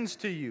listens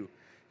to you,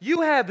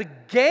 you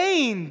have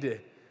gained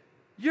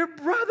your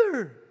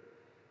brother.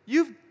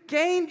 You've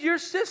gained your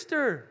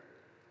sister.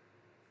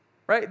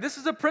 Right? This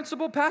is a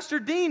principle Pastor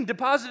Dean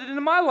deposited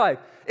into my life.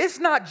 It's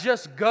not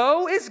just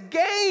go, it's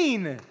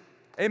gain.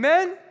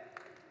 Amen?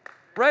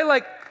 Right?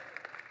 Like,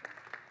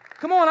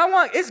 come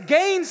on, it's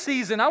gain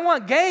season. I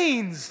want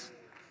gains.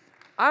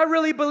 I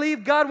really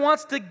believe God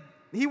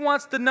He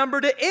wants the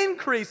number to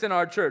increase in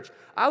our church.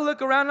 I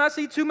look around and I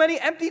see too many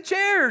empty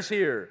chairs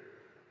here.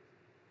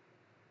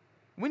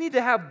 We need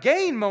to have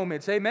gain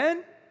moments,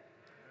 amen?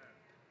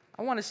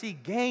 I want to see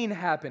gain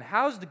happen.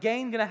 How's the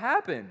gain going to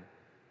happen?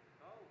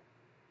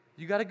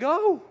 you got to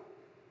go.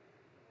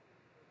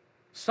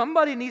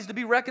 Somebody needs to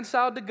be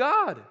reconciled to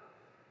God.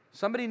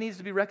 Somebody needs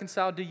to be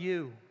reconciled to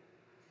you.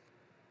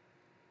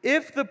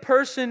 If the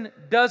person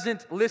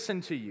doesn't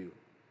listen to you,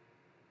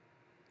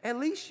 at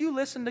least you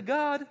listen to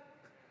God.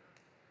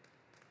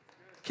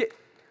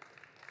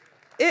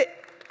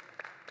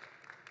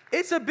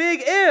 It's a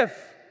big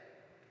if.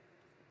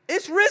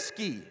 It's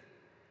risky.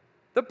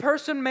 The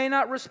person may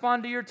not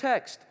respond to your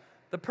text.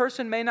 The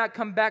person may not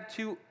come back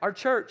to our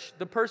church.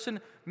 The person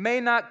may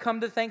not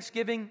come to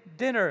Thanksgiving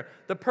dinner.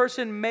 The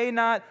person may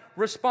not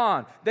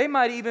respond. They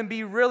might even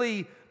be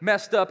really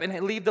messed up and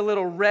leave the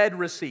little red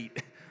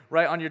receipt,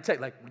 right, on your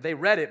text. Like, they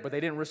read it, but they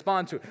didn't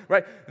respond to it,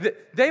 right?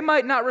 They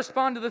might not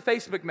respond to the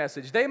Facebook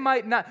message. They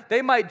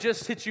might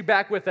just hit you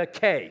back with a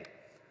K.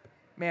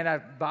 Man,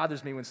 that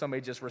bothers me when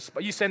somebody just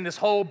responds. You send this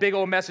whole big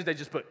old message, they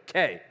just put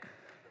K.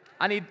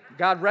 I need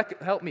God,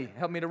 help me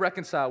to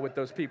reconcile with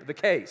those people, the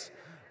Ks,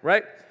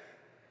 right?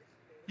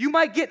 You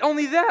might get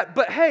only that,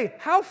 but hey,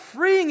 how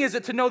freeing is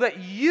it to know that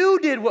you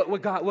did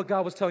what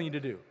God was telling you to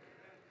do?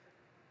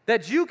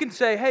 That you can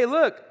say, hey,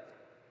 look,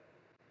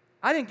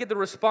 I didn't get the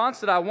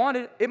response that I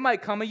wanted. It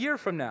might come a year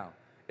from now.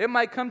 It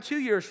might come 2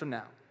 years from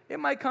now.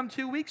 It might come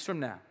 2 weeks from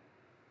now.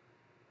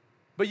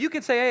 But you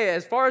can say, hey,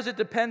 as far as it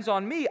depends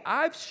on me,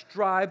 I've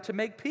strived to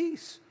make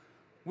peace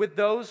with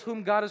those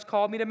whom God has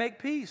called me to make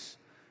peace.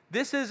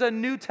 This is a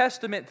New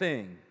Testament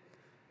thing.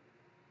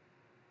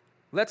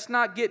 Let's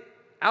not get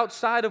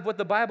outside of what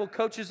the Bible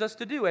coaches us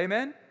to do,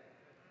 amen?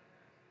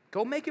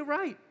 Go make it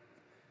right.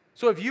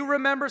 So if you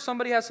remember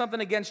somebody has something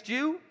against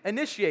you,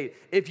 initiate.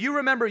 If you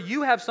remember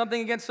you have something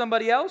against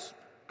somebody else,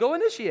 go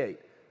initiate.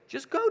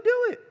 Just go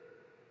do it.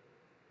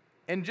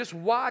 And just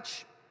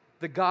watch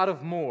the God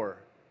of more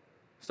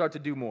start to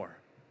do more.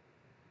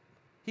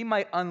 He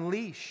might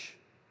unleash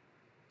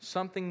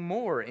something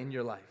more in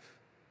your life.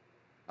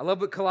 I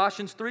love what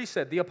Colossians 3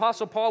 said. The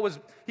Apostle Paul was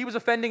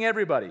offending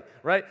everybody,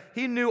 right?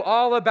 He knew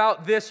all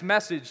about this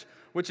message,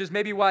 which is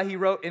maybe why he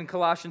wrote in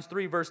Colossians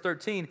 3, verse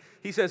 13,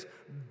 he says,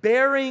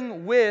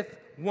 bearing with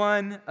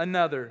one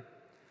another.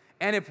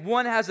 And if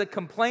one has a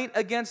complaint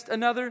against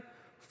another,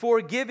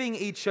 forgiving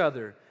each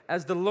other.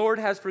 As the Lord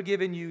has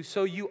forgiven you,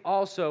 so you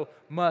also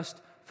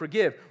must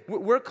forgive.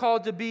 We're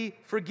called to be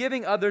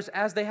forgiving others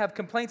as they have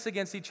complaints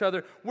against each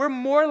other. We're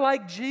more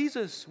like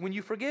Jesus when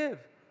you forgive.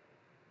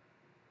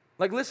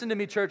 Like, listen to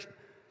me, church.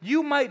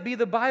 You might be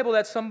the Bible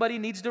that somebody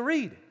needs to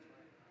read.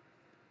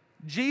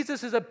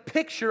 Jesus is a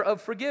picture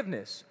of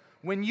forgiveness.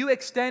 When you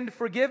extend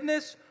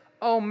forgiveness,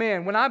 oh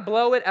man, when I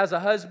blow it as a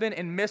husband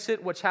and miss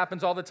it, which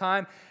happens all the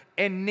time,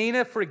 and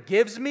Nina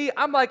forgives me,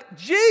 I'm like,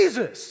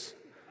 Jesus,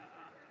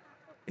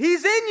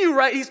 He's in you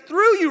right, He's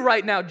through you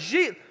right now.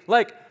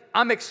 Like,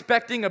 I'm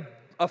expecting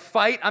a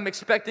fight, I'm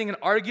expecting an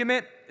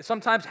argument. It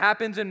sometimes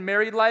happens in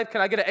married life. Can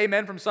I get an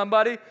amen from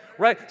somebody?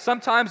 Right?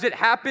 Sometimes it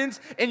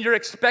happens and you're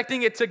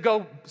expecting it to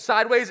go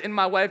sideways, and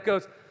my wife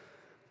goes,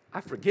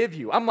 I forgive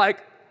you. I'm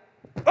like,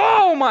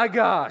 oh my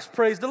gosh,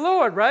 praise the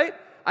Lord, right?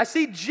 I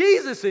see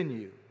Jesus in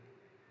you.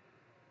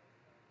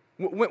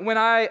 When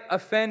I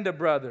offend a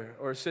brother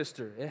or a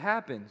sister, it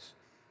happens.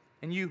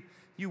 And you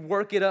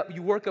work it up,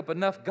 you work up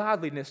enough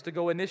godliness to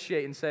go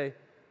initiate and say,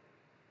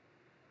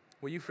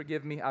 will you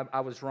forgive me?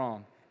 I was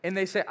wrong. And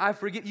they say, I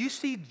forgive. You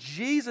see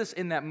Jesus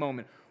in that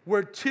moment.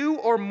 Where two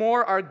or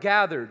more are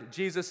gathered,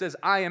 Jesus says,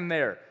 I am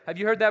there. Have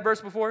you heard that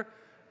verse before?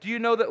 Do you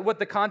know what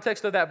the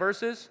context of that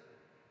verse is?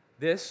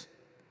 This.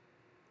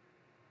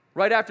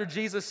 Right after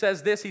Jesus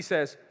says this, he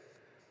says,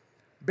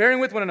 bearing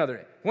with one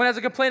another. One has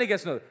a complaint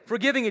against another.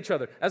 Forgiving each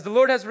other. As the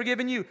Lord has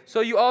forgiven you, so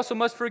you also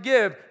must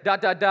forgive, ...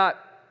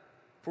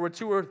 For where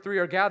 2 or 3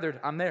 are gathered,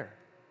 I'm there.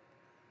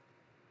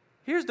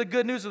 Here's the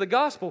good news of the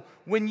gospel.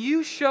 When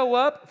you show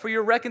up for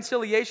your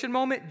reconciliation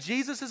moment,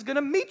 Jesus is going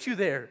to meet you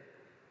there.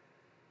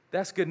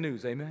 That's good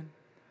news, amen?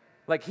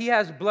 Like, He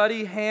has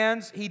bloody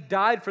hands. He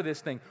died for this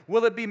thing.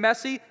 Will it be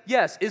messy?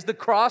 Yes. Is the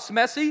cross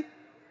messy?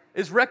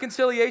 Is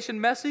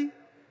reconciliation messy?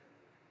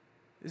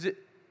 Is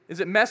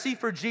it messy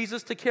for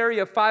Jesus to carry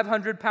a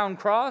 500-pound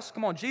cross?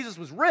 Come on, Jesus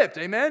was ripped,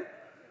 amen?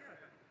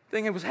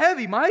 Thing, it was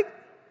heavy, Mike.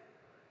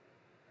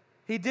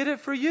 He did it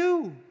for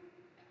you.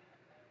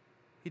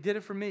 He did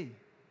it for me.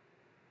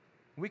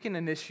 We can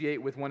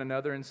initiate with one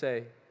another and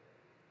say,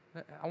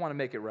 I want to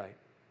make it right.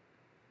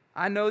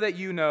 I know that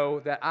you know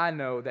that I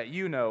know that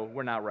you know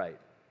we're not right.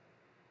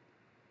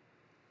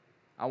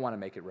 I want to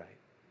make it right.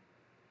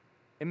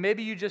 And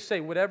maybe you just say,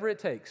 whatever it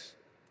takes.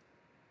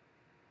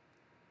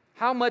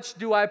 How much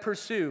do I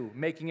pursue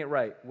making it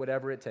right?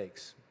 Whatever it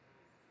takes.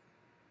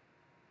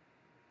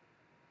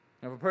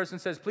 If a person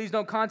says, please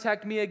don't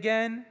contact me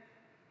again,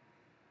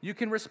 you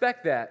can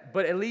respect that,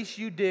 but at least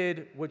you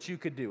did what you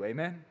could do.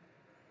 Amen?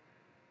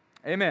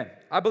 Amen.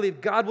 I believe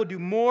God will do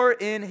more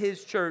in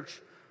His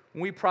church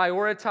when we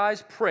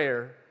prioritize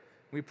prayer,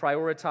 we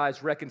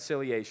prioritize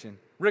reconciliation.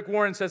 Rick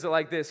Warren says it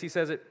like this. He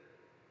says it,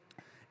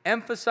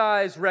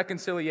 emphasize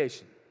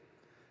reconciliation,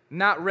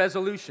 not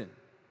resolution.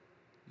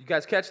 You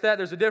guys catch that?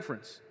 There's a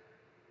difference.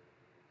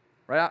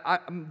 Right?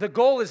 The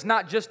goal is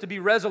not just to be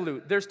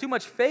resolute. There's too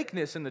much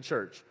fakeness in the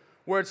church.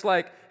 where it's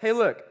like, hey,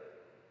 look,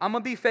 I'm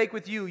going to be fake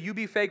with you, you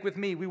be fake with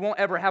me. We won't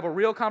ever have a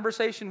real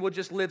conversation. We'll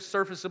just live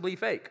surfaceably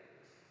fake.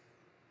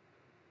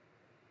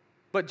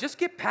 But just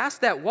get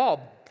past that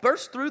wall.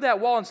 Burst through that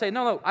wall and say,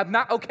 no, I'm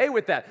not okay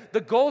with that.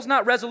 The goal's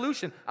not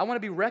resolution. I want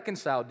to be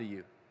reconciled to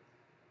you.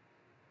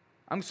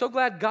 I'm so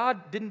glad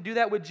God didn't do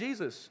that with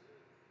Jesus.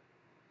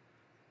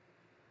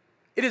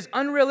 It is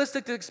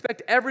unrealistic to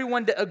expect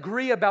everyone to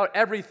agree about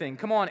everything.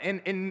 Come on,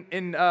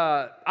 in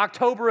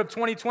October of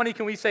 2020,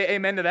 can we say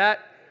amen to that?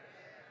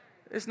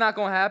 It's not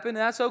going to happen.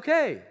 That's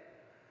okay.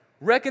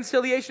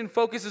 Reconciliation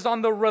focuses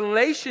on the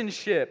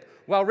relationship,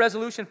 while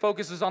resolution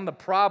focuses on the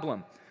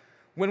problem.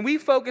 When we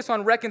focus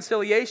on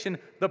reconciliation,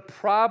 the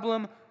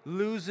problem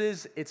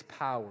loses its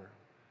power.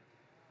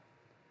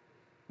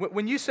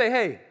 When you say,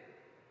 hey,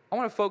 I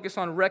want to focus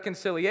on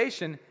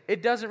reconciliation,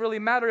 it doesn't really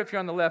matter if you're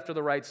on the left or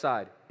the right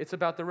side. It's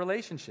about the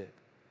relationship.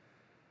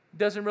 It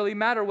doesn't really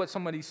matter what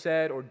somebody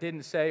said or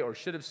didn't say or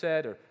should have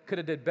said or could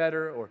have did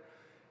better, or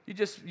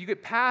you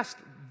get past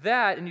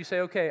that and you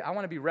say, okay, I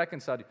want to be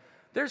reconciled.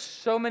 There's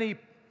so many,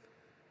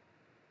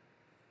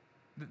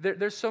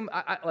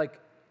 like,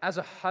 as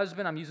a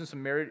husband, I'm using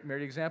some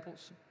married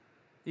examples.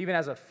 Even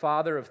as a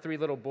father of 3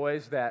 little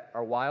boys that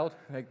are wild,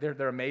 like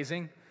they're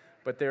amazing,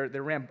 but they're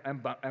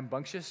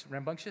rambunctious,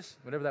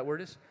 whatever that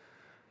word is.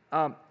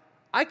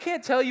 I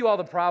can't tell you all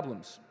the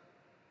problems.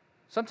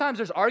 Sometimes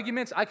there's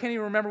arguments, I can't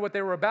even remember what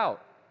they were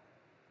about.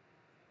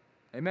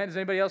 Amen? Does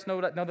anybody else know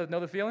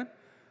the feeling?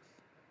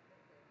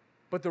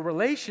 But the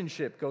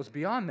relationship goes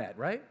beyond that,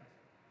 right?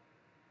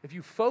 If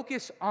you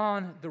focus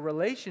on the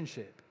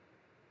relationship,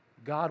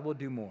 God will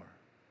do more.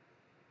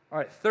 All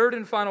right, third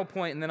and final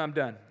point, and then I'm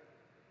done.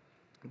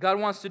 God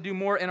wants to do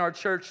more in our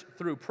church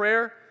through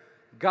prayer.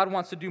 God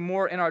wants to do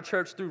more in our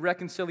church through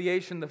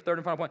reconciliation. The third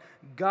and final point.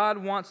 God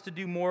wants to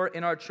do more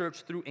in our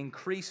church through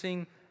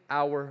increasing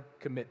our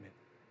commitment.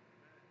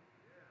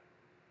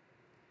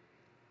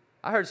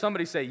 I heard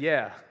somebody say,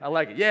 yeah. I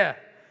like it. Yeah.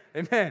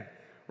 Amen.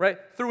 Right?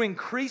 Through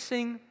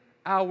increasing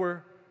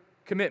our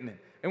commitment.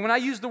 And when I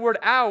use the word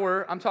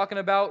our, I'm talking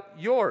about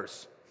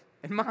yours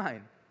and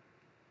mine.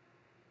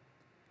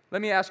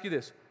 Let me ask you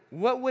this.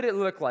 What would it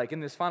look like,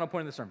 in this final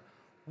point of the sermon,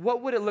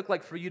 what would it look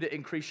like for you to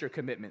increase your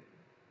commitment?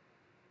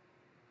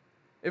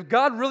 If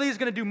God really is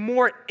going to do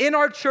more in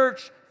our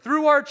church,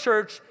 through our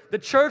church, the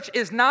church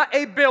is not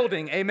a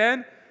building,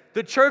 amen?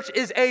 The church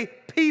is a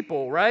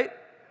people, right?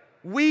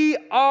 We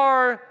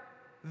are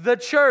the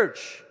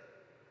church.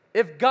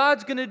 If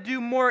God's going to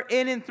do more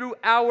in and through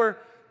our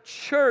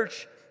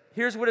church,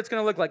 here's what it's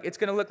going to look like. It's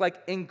going to look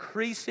like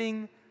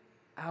increasing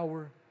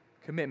our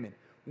commitment.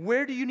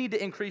 Where do you need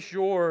to increase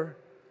your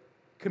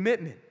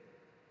commitment?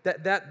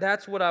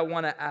 That's what I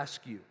want to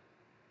ask you.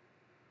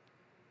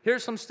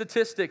 Here's some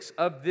statistics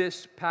of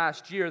this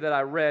past year that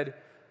I read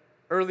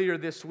earlier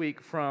this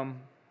week from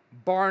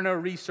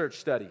Barna Research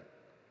Study.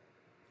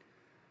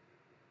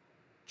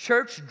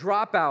 Church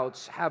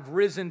dropouts have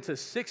risen to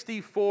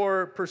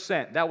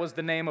 64%. That was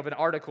the name of an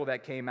article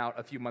that came out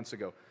a few months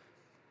ago.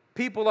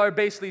 People are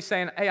basically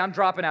saying, hey, I'm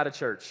dropping out of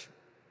church.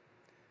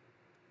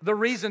 The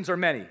reasons are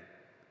many.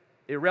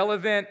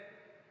 Irrelevant,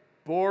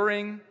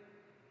 boring,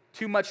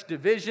 too much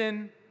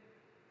division,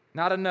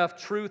 not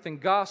enough truth and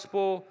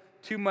gospel,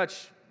 too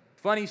much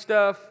funny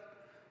stuff,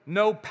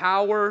 no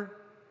power.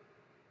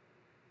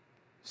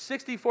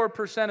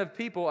 64% of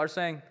people are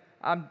saying,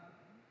 I'm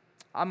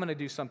going to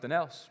do something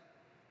else.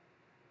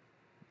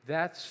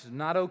 That's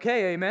not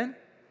okay, amen?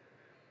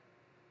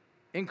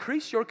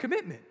 Increase your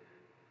commitment.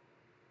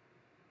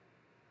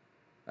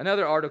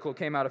 Another article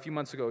came out a few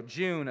months ago,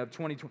 June of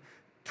 2020.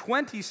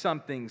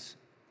 20-somethings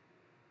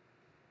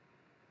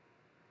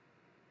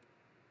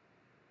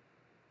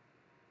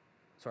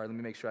Sorry, let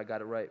me make sure I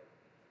got it right.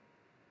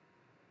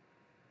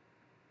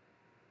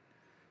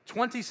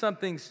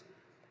 20-somethings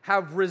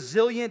have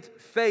resilient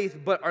faith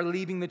but are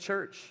leaving the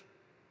church.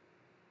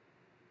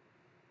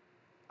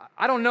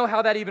 I don't know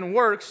how that even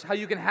works, how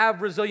you can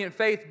have resilient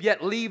faith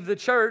yet leave the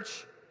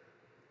church.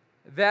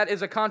 That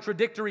is a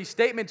contradictory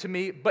statement to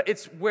me, but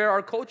it's where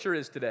our culture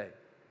is today.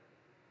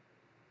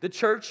 The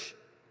church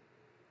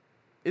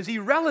is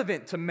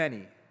irrelevant to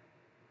many.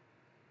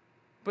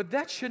 But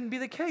that shouldn't be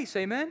the case,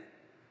 amen?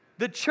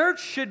 The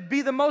church should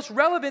be the most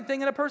relevant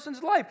thing in a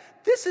person's life.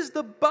 This is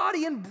the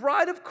body and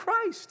bride of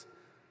Christ.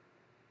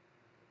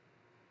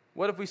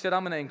 What if we said,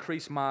 I'm going to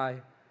increase my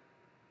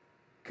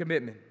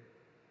commitment?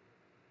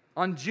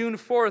 On June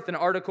 4th, an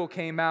article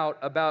came out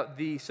about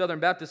the Southern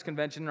Baptist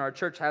Convention, and our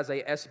church has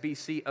a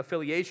SBC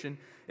affiliation.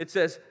 It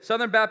says,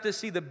 Southern Baptists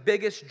see the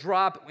biggest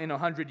drop in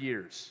 100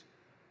 years.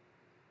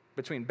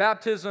 Between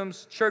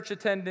baptisms, church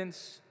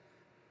attendance,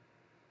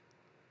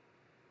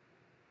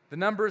 the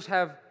numbers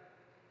have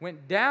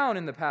went down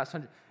in the past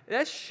 100.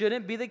 That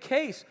shouldn't be the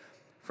case.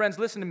 Friends,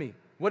 listen to me.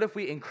 What if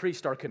we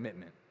increased our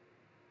commitment?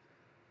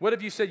 What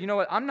if you said, you know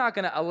what, I'm not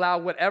going to allow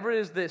whatever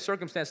is the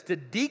circumstance to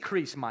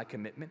decrease my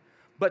commitment,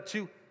 but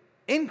to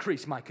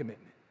increase my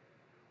commitment?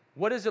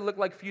 What does it look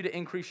like for you to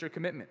increase your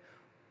commitment?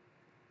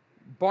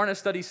 Barna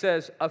study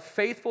says a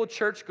faithful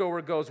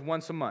churchgoer goes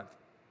once a month.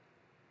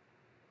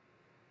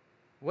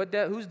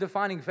 Who's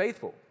defining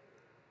faithful?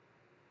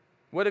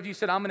 What if you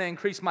said, I'm going to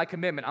increase my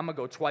commitment, I'm going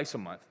to go twice a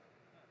month?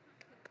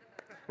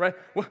 Right?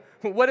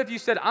 What if you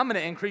said, I'm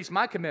going to increase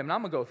my commitment,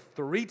 I'm going to go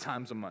 3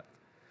 times a month?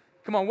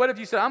 Come on, what if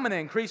you said, I'm going to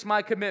increase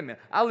my commitment?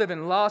 I live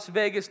in Las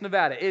Vegas,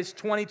 Nevada. It's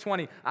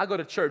 2020. I go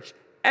to church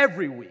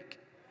every week,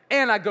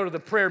 and I go to the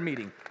prayer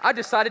meeting. I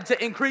decided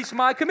to increase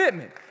my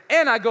commitment,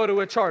 and I go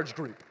to a charge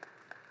group.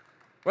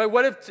 Right?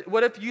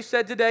 What if you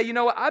said today, you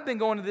know what, I've been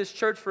going to this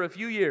church for a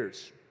few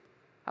years.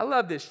 I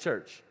love this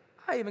church.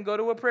 I even go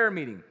to a prayer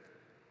meeting,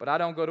 but I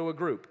don't go to a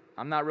group.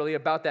 I'm not really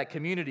about that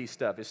community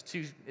stuff.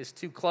 It's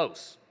too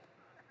close.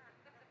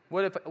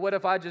 What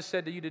if I just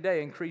said to you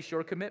today, increase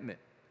your commitment?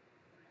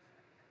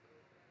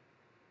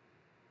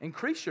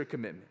 Increase your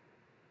commitment.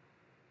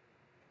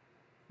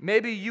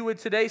 Maybe you would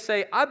today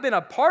say, I've been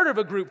a part of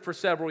a group for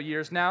several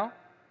years now.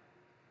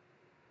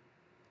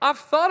 I've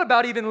thought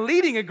about even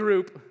leading a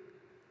group.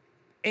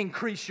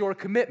 Increase your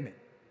commitment.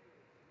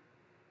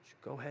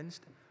 Go ahead and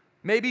stand.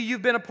 Maybe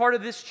you've been a part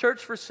of this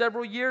church for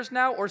several years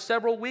now, or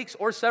several weeks,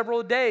 or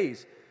several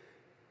days.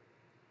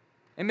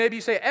 And maybe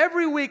you say,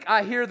 every week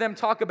I hear them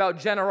talk about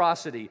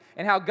generosity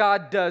and how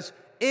God does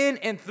in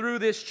and through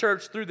this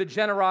church, through the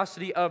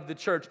generosity of the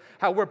church,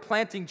 how we're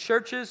planting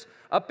churches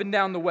up and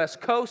down the West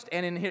Coast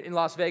and in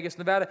Las Vegas,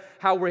 Nevada,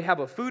 how we have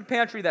a food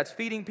pantry that's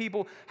feeding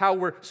people, how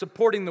we're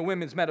supporting the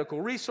Women's Medical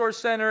Resource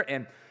Center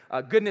and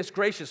Goodness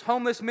Gracious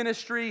Homeless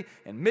Ministry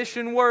and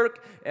mission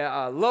work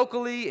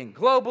locally and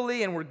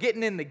globally, and we're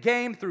getting in the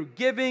game through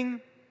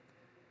giving.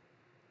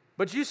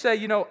 But you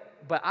say,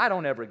 but I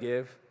don't ever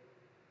give.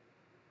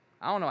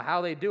 I don't know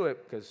how they do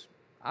it because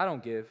I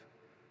don't give.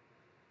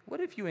 What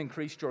if you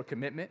increased your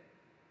commitment?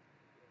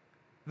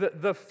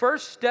 The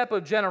first step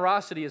of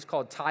generosity is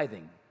called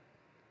tithing.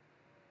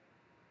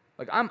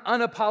 Like, I'm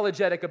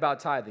unapologetic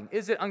about tithing.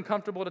 Is it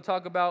uncomfortable to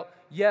talk about?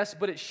 Yes,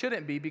 but it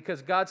shouldn't be,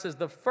 because God says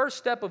the first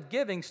step of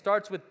giving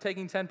starts with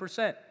taking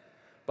 10%.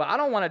 But I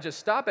don't want to just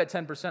stop at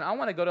 10%. I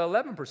want to go to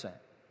 11%.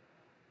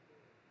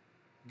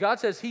 God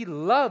says He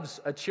loves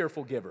a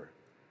cheerful giver.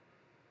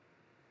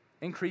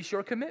 Increase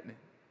your commitment.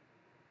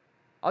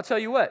 I'll tell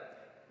you what.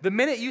 The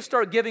minute you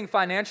start giving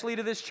financially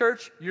to this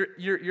church,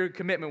 your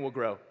commitment will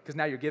grow, because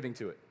now you're giving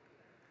to it.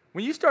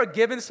 When you start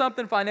giving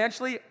something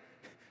financially,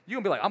 you're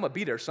going to be like, I'm going to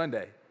be there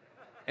Sunday.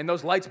 And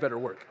those lights better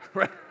work,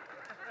 right?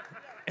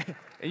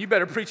 And you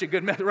better preach a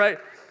good message, right?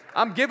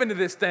 I'm giving to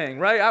this thing,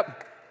 right?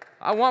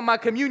 I want my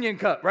communion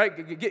cup, right?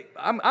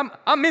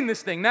 I'm in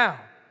this thing now.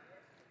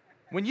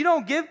 When you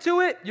don't give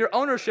to it, your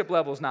ownership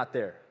level is not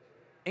there.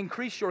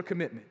 Increase your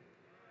commitment.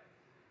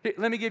 Here,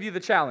 let me give you the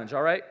challenge,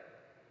 all right?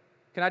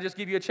 Can I just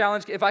give you a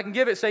challenge? If I can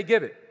give it, say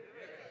give it.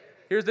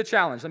 Here's the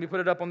challenge. Let me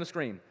put it up on the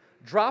screen.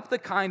 Drop the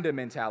kinda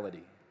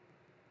mentality.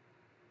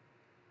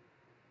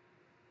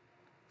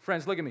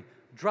 Friends, look at me.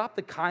 Drop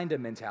the kinda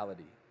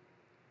mentality.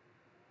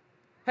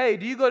 Hey,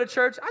 do you go to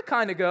church? I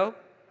kind of go.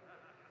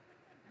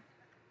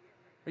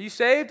 Are you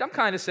saved? I'm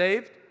kind of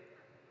saved.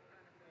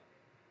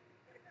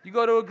 You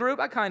go to a group?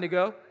 I kind of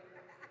go.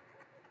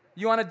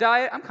 You on a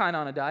diet? I'm kind of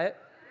on a diet.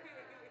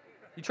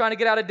 You trying to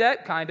get out of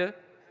debt? Kind of.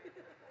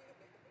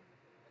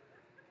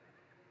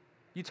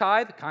 You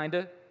tithe? Kind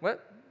of.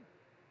 What?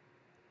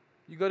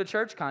 You go to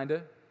church? Kind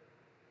of.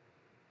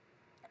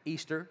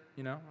 Easter,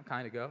 I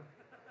kind of go.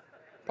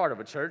 Part of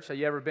a church. Have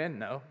you ever been?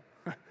 No.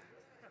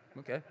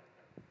 Okay.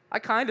 I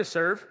kind of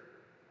serve.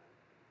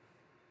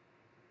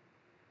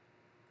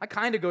 I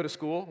kind of go to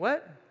school.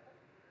 What?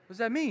 What does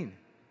that mean?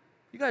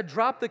 You got to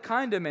drop the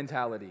kind of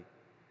mentality.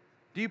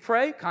 Do you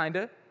pray? Kind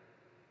of.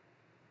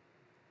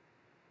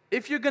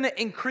 If you're going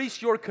to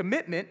increase your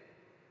commitment,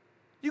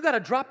 you got to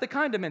drop the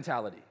kind of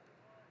mentality.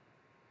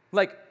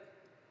 Like,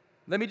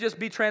 let me just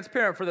be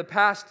transparent. For the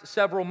past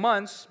several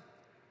months,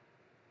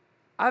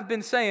 I've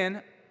been saying,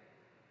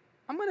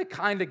 I'm going to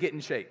kind of get in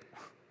shape.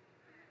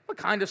 I'm going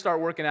to kind of start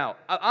working out.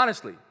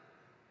 Honestly.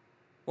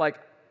 Like,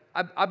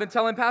 I've been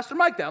telling Pastor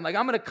Mike that. I'm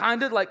going to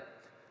kind of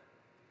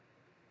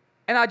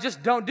and I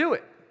just don't do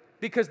it,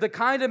 because the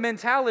kind of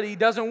mentality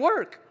doesn't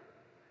work.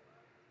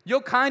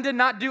 You'll kind of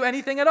not do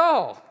anything at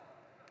all.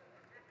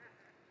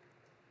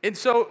 And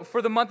so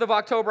for the month of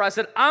October, I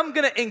said, I'm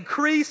going to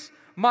increase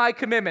my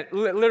commitment.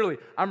 Literally,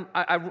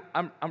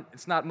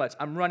 it's not much.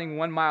 I'm running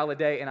 1 mile a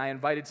day, and I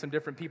invited some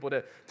different people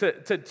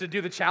to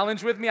do the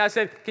challenge with me. I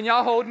said, can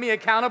y'all hold me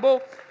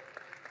accountable?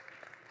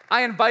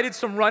 I invited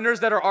some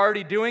runners that are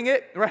already doing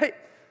it, right?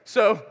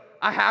 So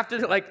I have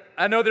to,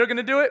 I know they're going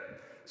to do it.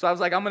 So I was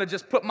like, I'm going to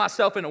just put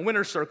myself in a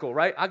winner's circle,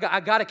 right? I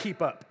got to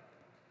keep up,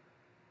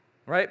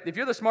 right? If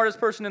you're the smartest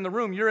person in the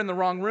room, you're in the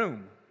wrong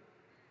room.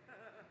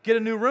 Get a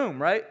new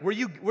room, right? Where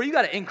you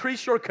got to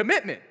increase your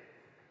commitment.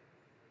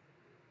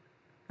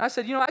 I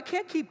said, I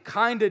can't keep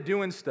kind of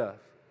doing stuff.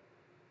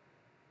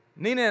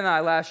 Nina and I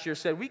last year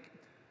said,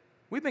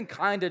 we've been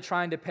kind of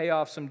trying to pay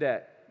off some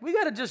debt. We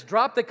got to just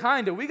drop the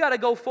kind of. We got to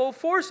go full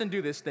force and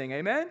do this thing,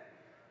 amen?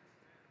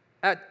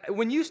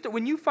 When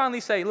you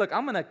finally say, look,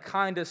 I'm going to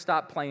kind of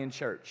stop playing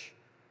church,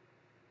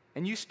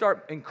 and you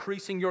start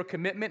increasing your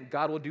commitment,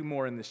 God will do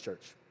more in this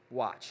church.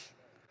 Watch.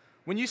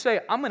 When you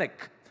say, I'm going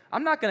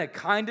I'm not going to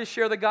kind of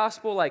share the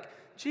gospel like,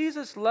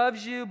 Jesus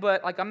loves you,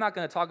 but like I'm not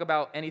going to talk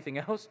about anything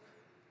else.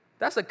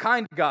 That's a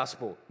kind of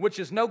gospel, which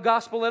is no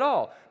gospel at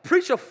all.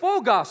 Preach a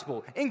full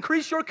gospel.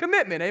 Increase your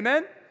commitment,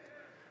 amen?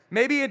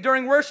 Maybe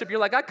during worship, you're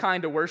like, I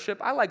kind of worship.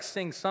 I like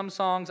sing some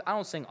songs. I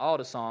don't sing all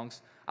the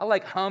songs. I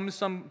like hum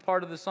some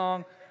part of the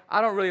song.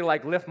 I don't really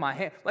like lift my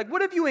hand. Like,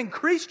 what if you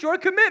increased your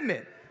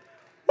commitment?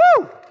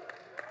 Woo!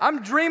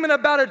 I'm dreaming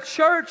about a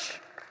church.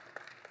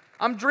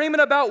 I'm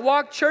dreaming about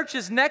Walk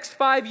Church's next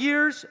 5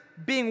 years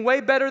being way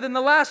better than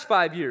the last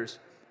 5 years.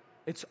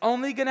 It's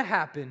only going to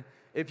happen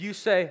if you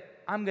say,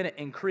 I'm going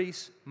to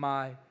increase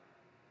my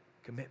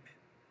commitment.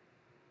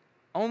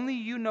 Only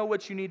you know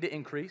what you need to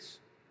increase.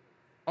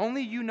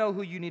 Only you know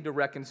who you need to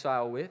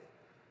reconcile with.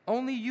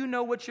 Only you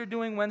know what you're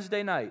doing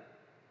Wednesday night.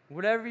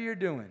 Whatever you're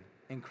doing,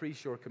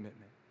 increase your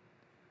commitment.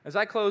 As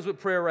I close with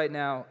prayer right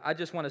now, I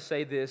just want to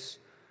say this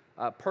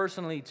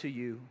personally to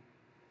you.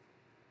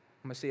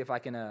 I'm going to see if I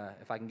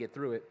can get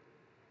through it.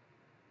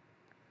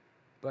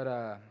 But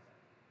I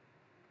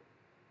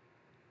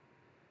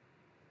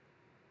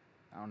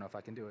don't know if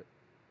I can do it.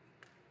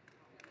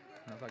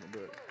 I don't know if I can do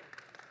it.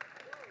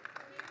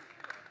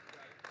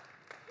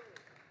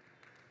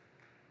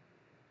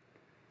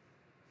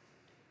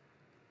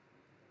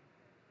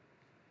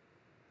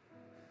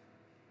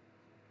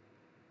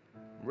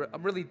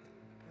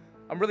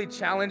 I'm really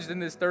challenged in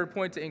this third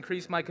point to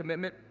increase my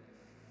commitment.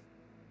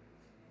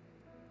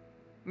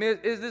 I mean,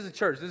 this is a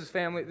church. This is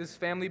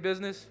family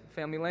business,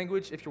 family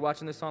language. If you're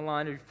watching this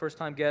online or you're first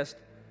time guest,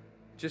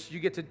 just you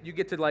get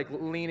to like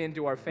lean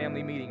into our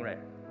family meeting right.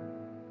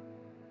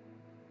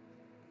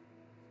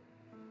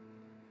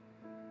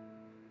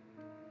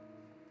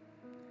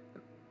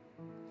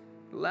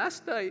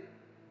 Last night,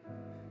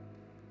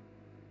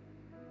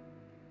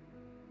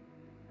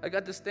 I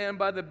got to stand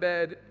by the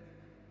bed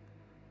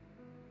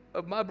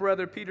of my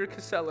brother, Peter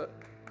Casella.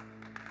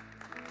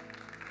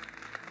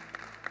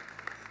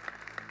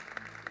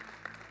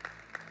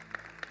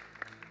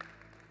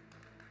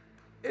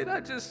 And I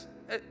just,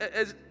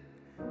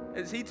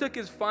 as he took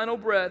his final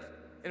breath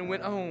and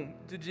went home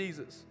to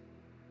Jesus,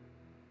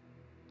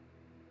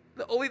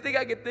 the only thing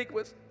I could think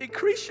was,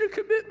 increase your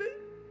commitment.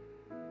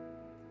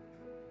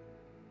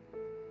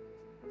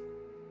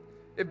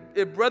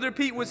 If Brother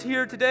Pete was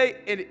here today,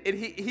 and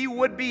he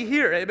would be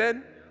here,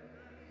 amen?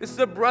 This is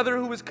a brother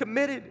who was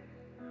committed.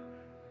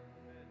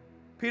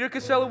 Peter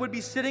Casella would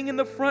be sitting in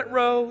the front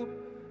row,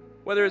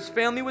 whether his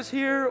family was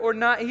here or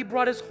not. He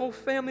brought his whole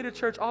family to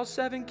church, all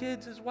 7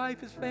 kids, his wife,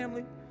 his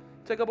family,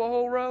 took up a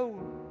whole row,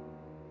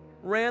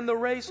 ran the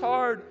race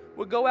hard,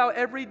 would go out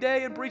every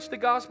day and preach the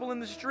gospel in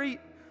the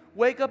street,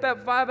 wake up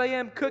at 5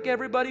 a.m., cook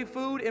everybody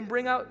food, and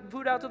bring out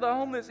food out to the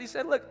homeless. He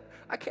said, look,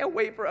 I can't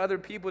wait for other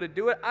people to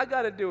do it. I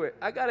got to do it.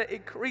 I got to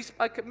increase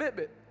my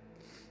commitment.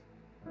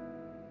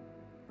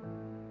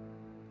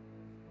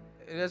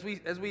 And as we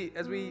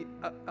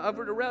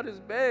hovered around his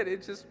bed,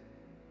 it's just,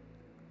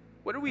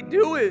 what are we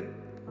doing?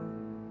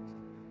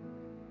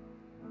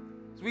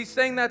 As we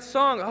sang that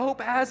song, Hope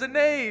Has a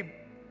Name.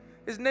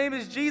 His name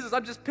is Jesus.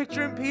 I'm just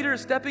picturing Peter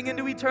stepping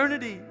into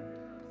eternity.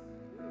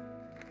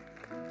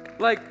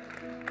 Like,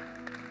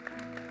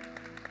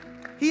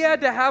 he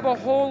had to have a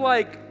whole,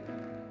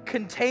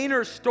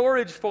 container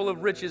storage full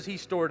of riches he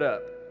stored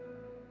up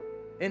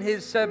in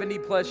his 70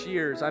 plus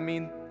years. I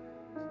mean,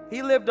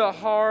 he lived a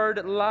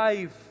hard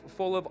life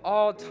full of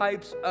all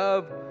types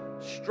of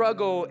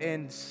struggle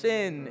and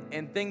sin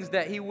and things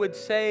that he would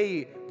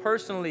say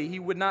personally he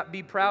would not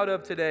be proud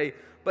of today.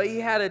 But he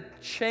had a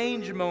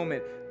change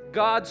moment.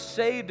 God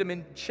saved him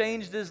and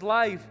changed his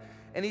life.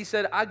 And he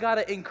said, I got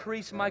to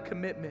increase my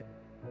commitment.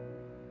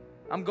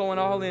 I'm going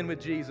all in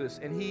with Jesus.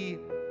 And he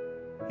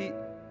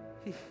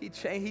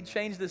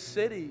changed the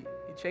city.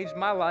 He changed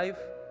my life.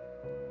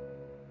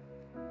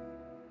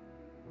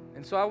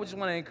 And so I just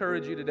want to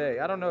encourage you today.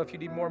 I don't know if you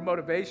need more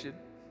motivation,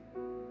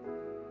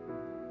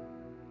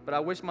 but I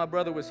wish my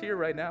brother was here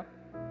right now.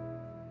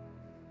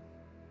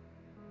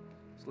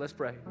 So let's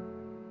pray.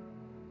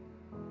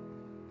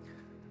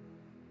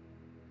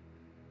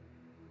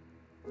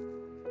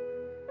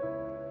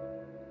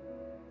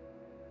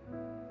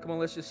 Come on,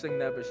 let's just sing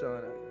Never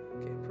Shine.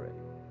 I can't pray.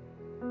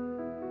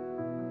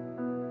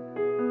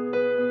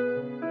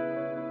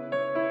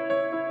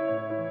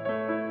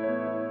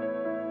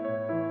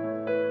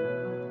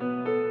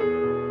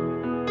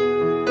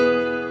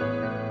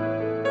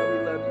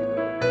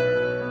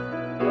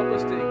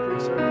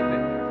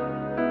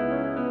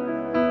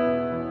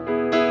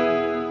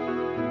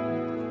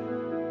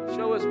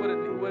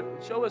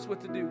 Show us what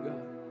to do,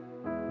 God.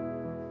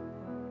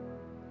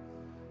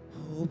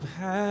 Hope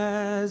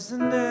has a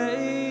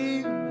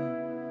name.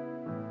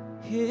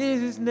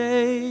 His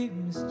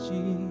name is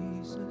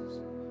Jesus.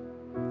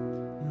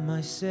 My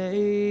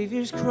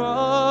Savior's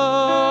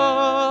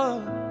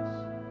cross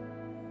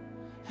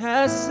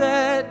has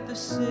set the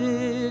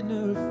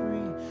sinner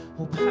free.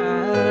 Hope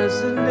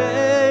has a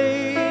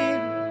name.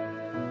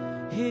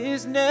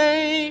 His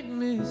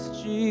name is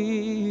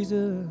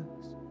Jesus.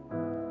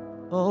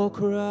 Oh,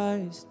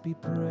 Christ be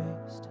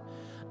praised.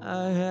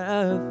 I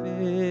have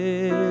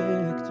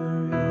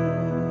victory.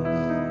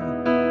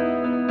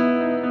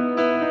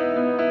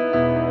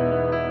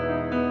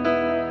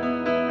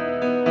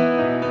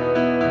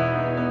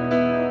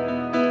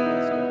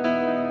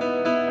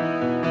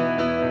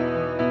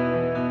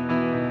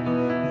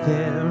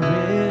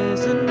 There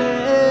is a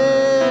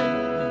name,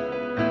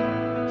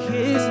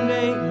 his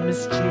name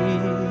is Jesus.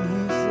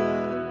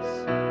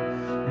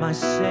 My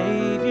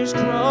Savior's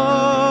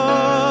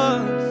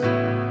cross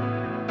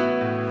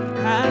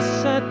has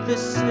set the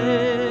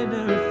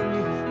sinner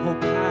free.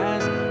 Hope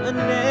has a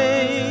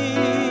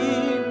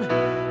name,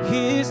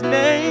 his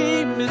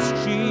name is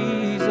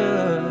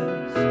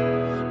Jesus.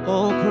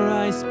 Oh,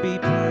 Christ be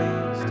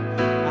praised,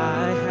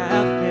 I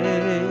have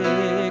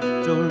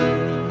victory.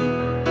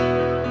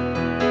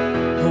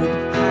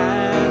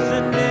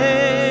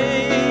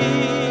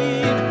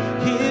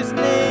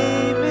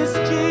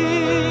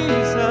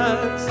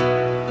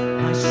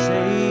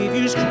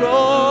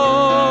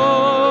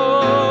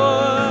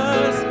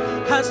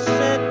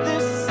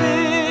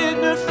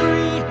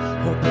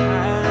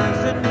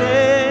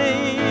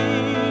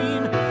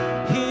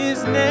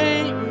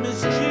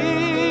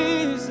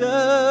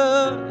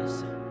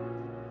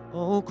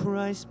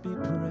 Christ be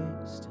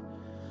praised,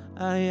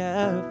 I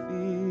have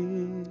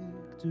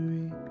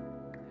victory.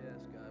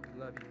 Yes, God, we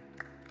love you.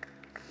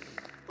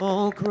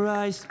 Oh,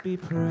 Christ be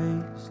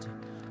praised,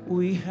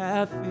 we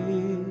have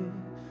victory.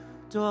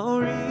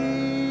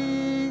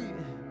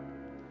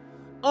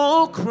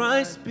 Oh,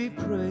 Christ be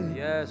praised.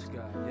 Yes,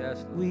 God,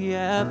 yes, Lord. We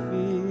have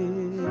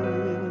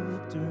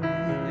victory.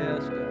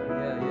 Yes,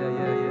 God,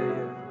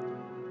 yeah.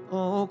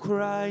 Oh,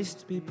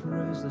 Christ be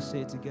praised. Let's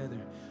say it together.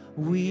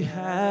 We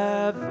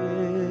have victory.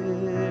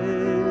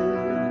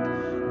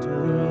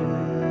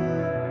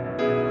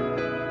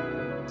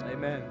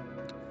 Amen.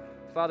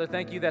 Father,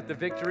 thank you that the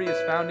victory is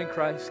found in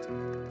Christ.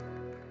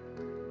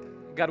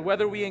 God,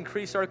 whether we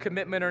increase our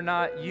commitment or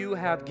not, you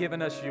have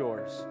given us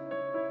yours.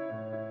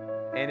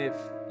 And if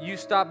you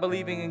stop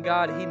believing in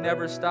God, he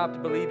never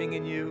stopped believing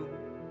in you.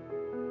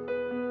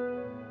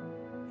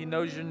 He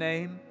knows your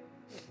name.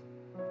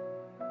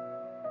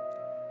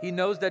 He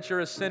knows that you're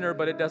a sinner,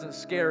 but it doesn't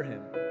scare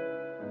him.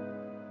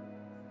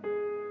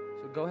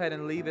 So go ahead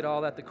and leave it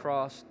all at the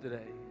cross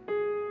today.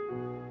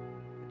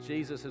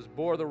 Jesus has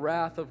bore the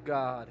wrath of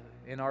God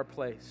in our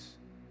place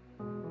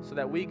so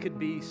that we could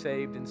be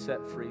saved and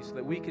set free, so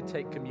that we could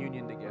take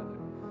communion together,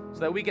 so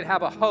that we could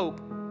have a hope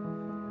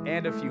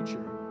and a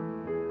future.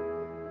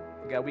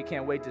 God, we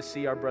can't wait to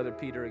see our brother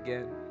Peter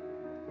again.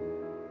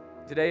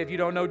 Today, if you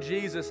don't know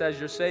Jesus as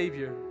your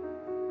Savior,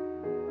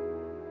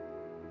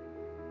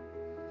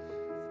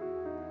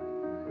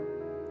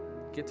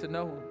 get to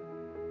know him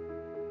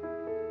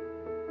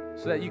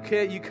so that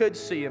you could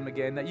see him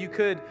again, that you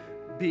could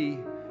be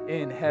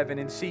in heaven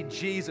and see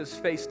Jesus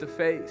face to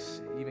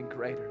face, even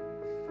greater.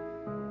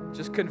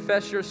 Just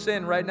confess your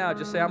sin right now.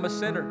 Just say, I'm a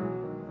sinner.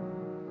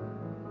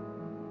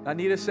 I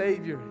need a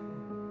Savior.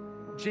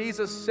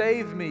 Jesus,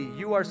 save me.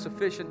 You are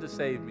sufficient to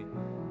save me.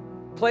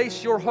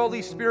 Place your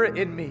Holy Spirit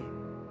in me.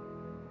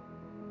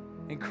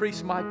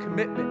 Increase my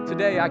commitment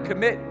today. I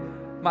commit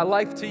my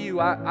life to you.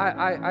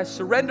 I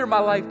surrender my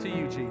life to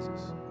you,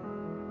 Jesus.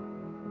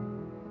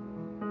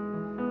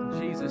 In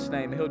Jesus'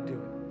 name, he'll do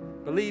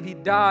it. Believe he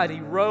died, he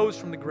rose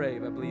from the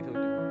grave. I believe he'll do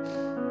it.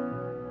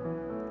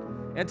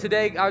 And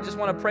today, I just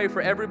want to pray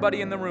for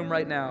everybody in the room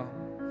right now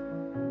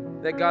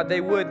that God,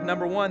 they would,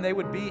 number one, they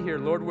would be here,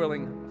 Lord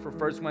willing, for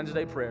First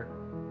Wednesday prayer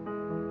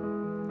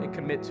and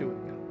commit to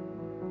it, God.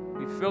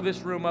 We fill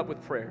this room up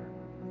with prayer.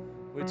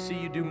 We'd see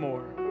you do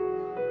more.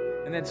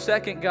 And then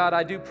second, God,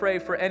 I do pray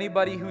for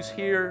anybody who's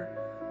here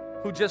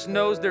who just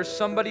knows there's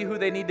somebody who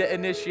they need to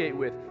initiate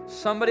with,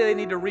 somebody they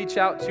need to reach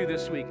out to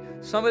this week,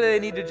 somebody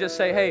they need to just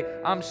say, hey,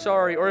 I'm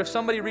sorry. Or if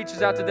somebody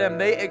reaches out to them,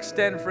 they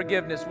extend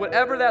forgiveness.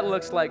 Whatever that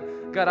looks like,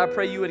 God, I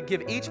pray you would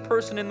give each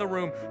person in the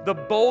room the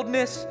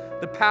boldness,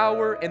 the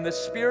power, and the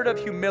spirit of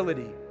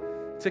humility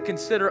to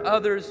consider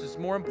others as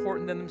more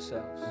important than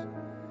themselves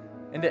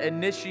and to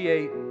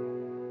initiate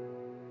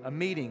a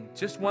meeting,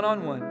 just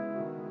one-on-one.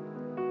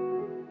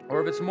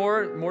 Or if it's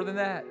more than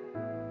that,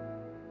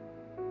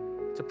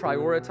 to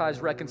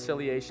prioritize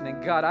reconciliation.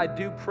 And God, I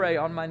do pray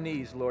on my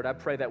knees, Lord, I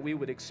pray that we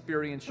would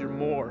experience your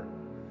more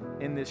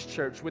in this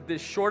church. With this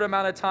short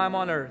amount of time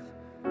on earth,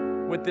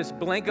 with this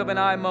blink of an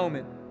eye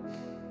moment,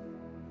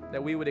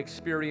 that we would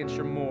experience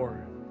your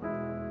more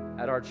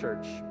at our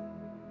church.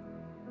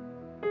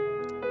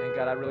 And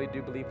God, I really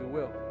do believe we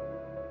will.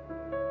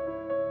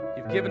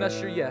 You've given us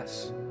your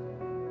yes.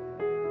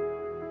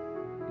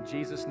 In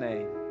Jesus'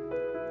 name,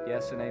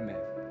 yes and amen.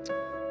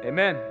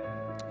 Amen.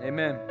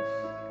 Amen.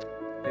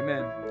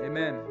 Amen.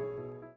 Amen.